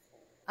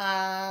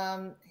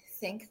 I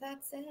think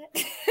that's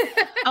it.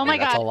 Oh my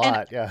That's God. a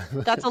lot. Yeah.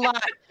 That's a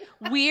lot.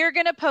 We're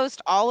going to post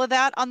all of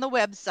that on the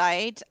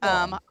website.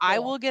 I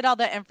will get all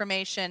the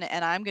information,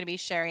 and I'm going to be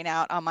sharing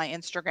out on my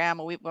Instagram.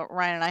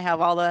 Ryan and I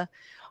have all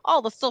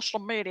the social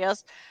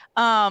medias.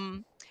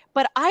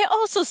 But I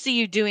also see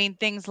you doing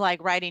things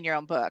like writing your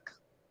own book.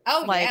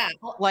 Oh, like, yeah.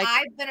 Well, like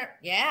I've been,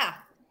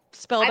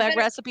 Spellbag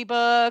recipe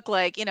book,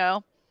 like, you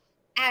know.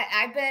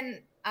 I've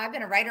been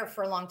a writer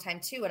for a long time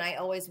too, and I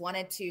always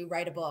wanted to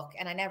write a book,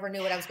 and I never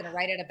knew what I was going to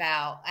write it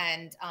about.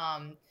 And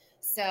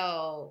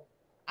so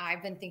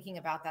I've been thinking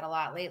about that a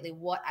lot lately,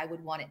 what I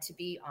would want it to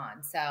be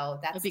on. So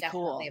that's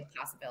definitely a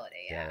possibility.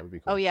 Yeah, that would be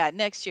cool. Oh yeah,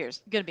 next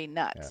year's gonna be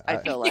nuts. Yeah, I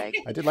feel like.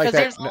 I did like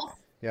that.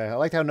 Yeah, I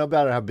liked no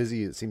matter how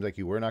busy it seems like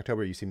you were in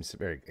October. You seem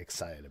very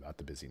excited about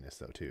the busyness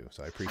though too.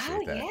 So I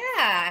appreciate that.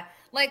 Yeah,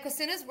 like as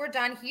soon as we're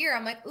done here,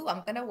 I'm like, ooh,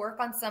 I'm gonna work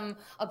on some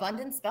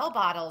abundant spell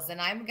bottles,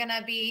 and I'm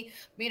gonna be,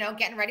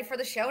 getting ready for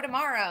the show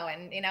tomorrow.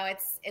 And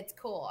it's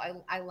cool.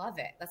 I love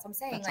it. That's what I'm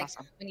saying. That's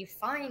awesome. When you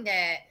find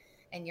it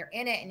and you're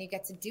in it and you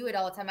get to do it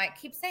all the time. I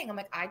keep saying, I'm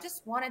like, I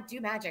just want to do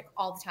magic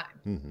all the time.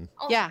 Mm-hmm.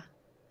 All the time.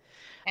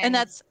 And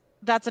that's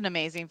an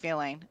amazing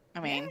feeling. I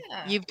mean,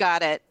 you've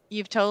got it.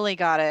 You've totally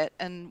got it.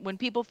 And when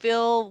people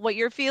feel what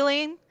you're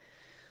feeling,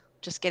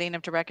 just getting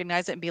them to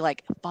recognize it and be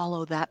like,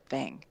 follow that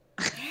thing.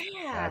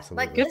 Yeah,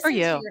 absolutely. like good for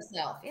you. To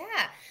yourself.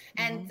 Yeah.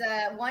 And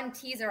the one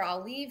teaser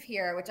I'll leave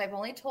here, which I've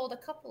only told a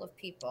couple of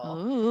people.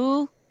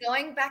 Ooh.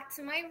 Going back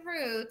to my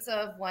roots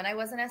of when I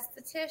was an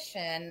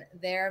esthetician,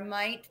 there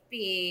might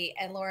be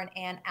a Lauren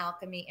Ann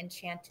Alchemy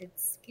Enchanted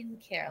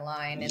skincare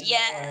line.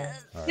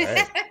 Yes. All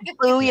right.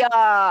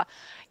 Booyah. So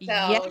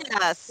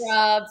yes.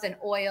 Scrubs and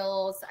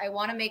oils. I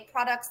want to make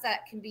products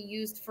that can be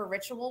used for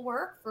ritual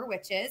work for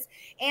witches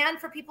and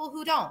for people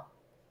who don't.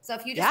 So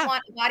if you just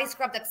want a body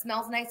scrub that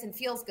smells nice and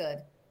feels good,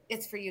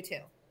 it's for you too.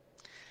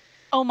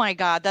 Oh my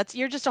God,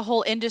 you're just a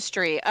whole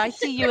industry. I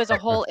see you as a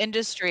whole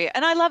industry,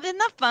 and I love it. Isn't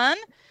that fun?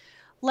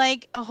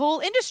 Like a whole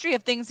industry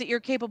of things that you're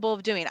capable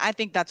of doing. I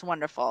think that's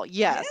wonderful.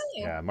 Yes.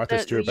 Yeah, Martha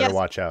Stewart better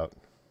watch out.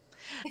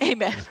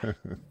 Amen.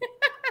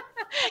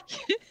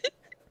 Do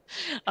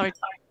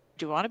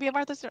you want to be a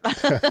Martha Stewart?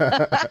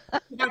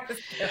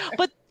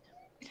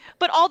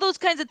 But all those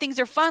kinds of things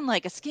are fun,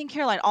 like a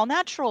skincare line, all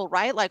natural,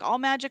 right? Like all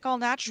magic, all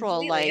natural,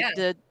 completely, like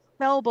the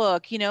spell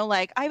book,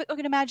 like I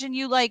can imagine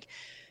you like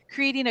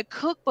creating a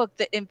cookbook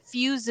that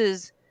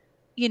infuses,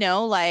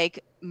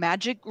 like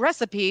magic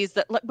recipes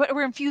that but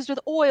were infused with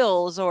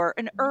oils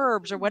and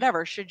herbs or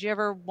whatever. Should you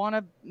ever want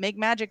to make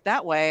magic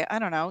that way? I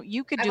don't know.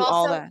 You could do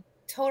all that.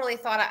 Totally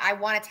thought I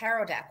want a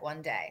tarot deck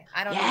one day.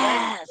 I don't know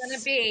what it's going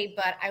to be,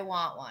 but I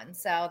want one.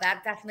 So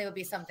that definitely would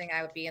be something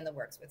I would be in the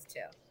works with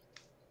too.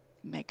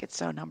 Make it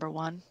so, number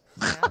one.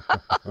 Yeah.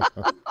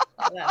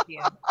 I love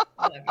you.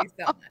 I love you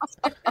so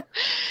much.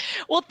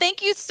 Well,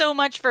 thank you so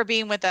much for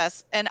being with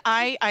us. And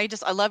I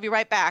love you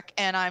right back.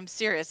 And I'm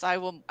serious.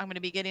 I'm going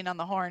to be getting on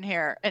the horn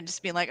here and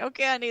just being like,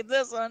 okay, I need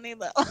this. I need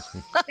that.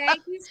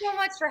 Thank you so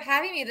much for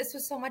having me. This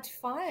was so much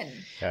fun.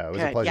 Yeah, it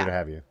was a pleasure to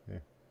have you. Yeah.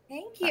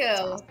 Thank you.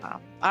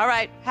 Awesome. All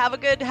right. Have a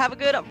good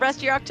rest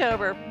of your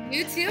October.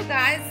 You too,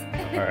 guys.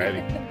 All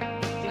righty.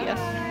 See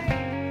ya.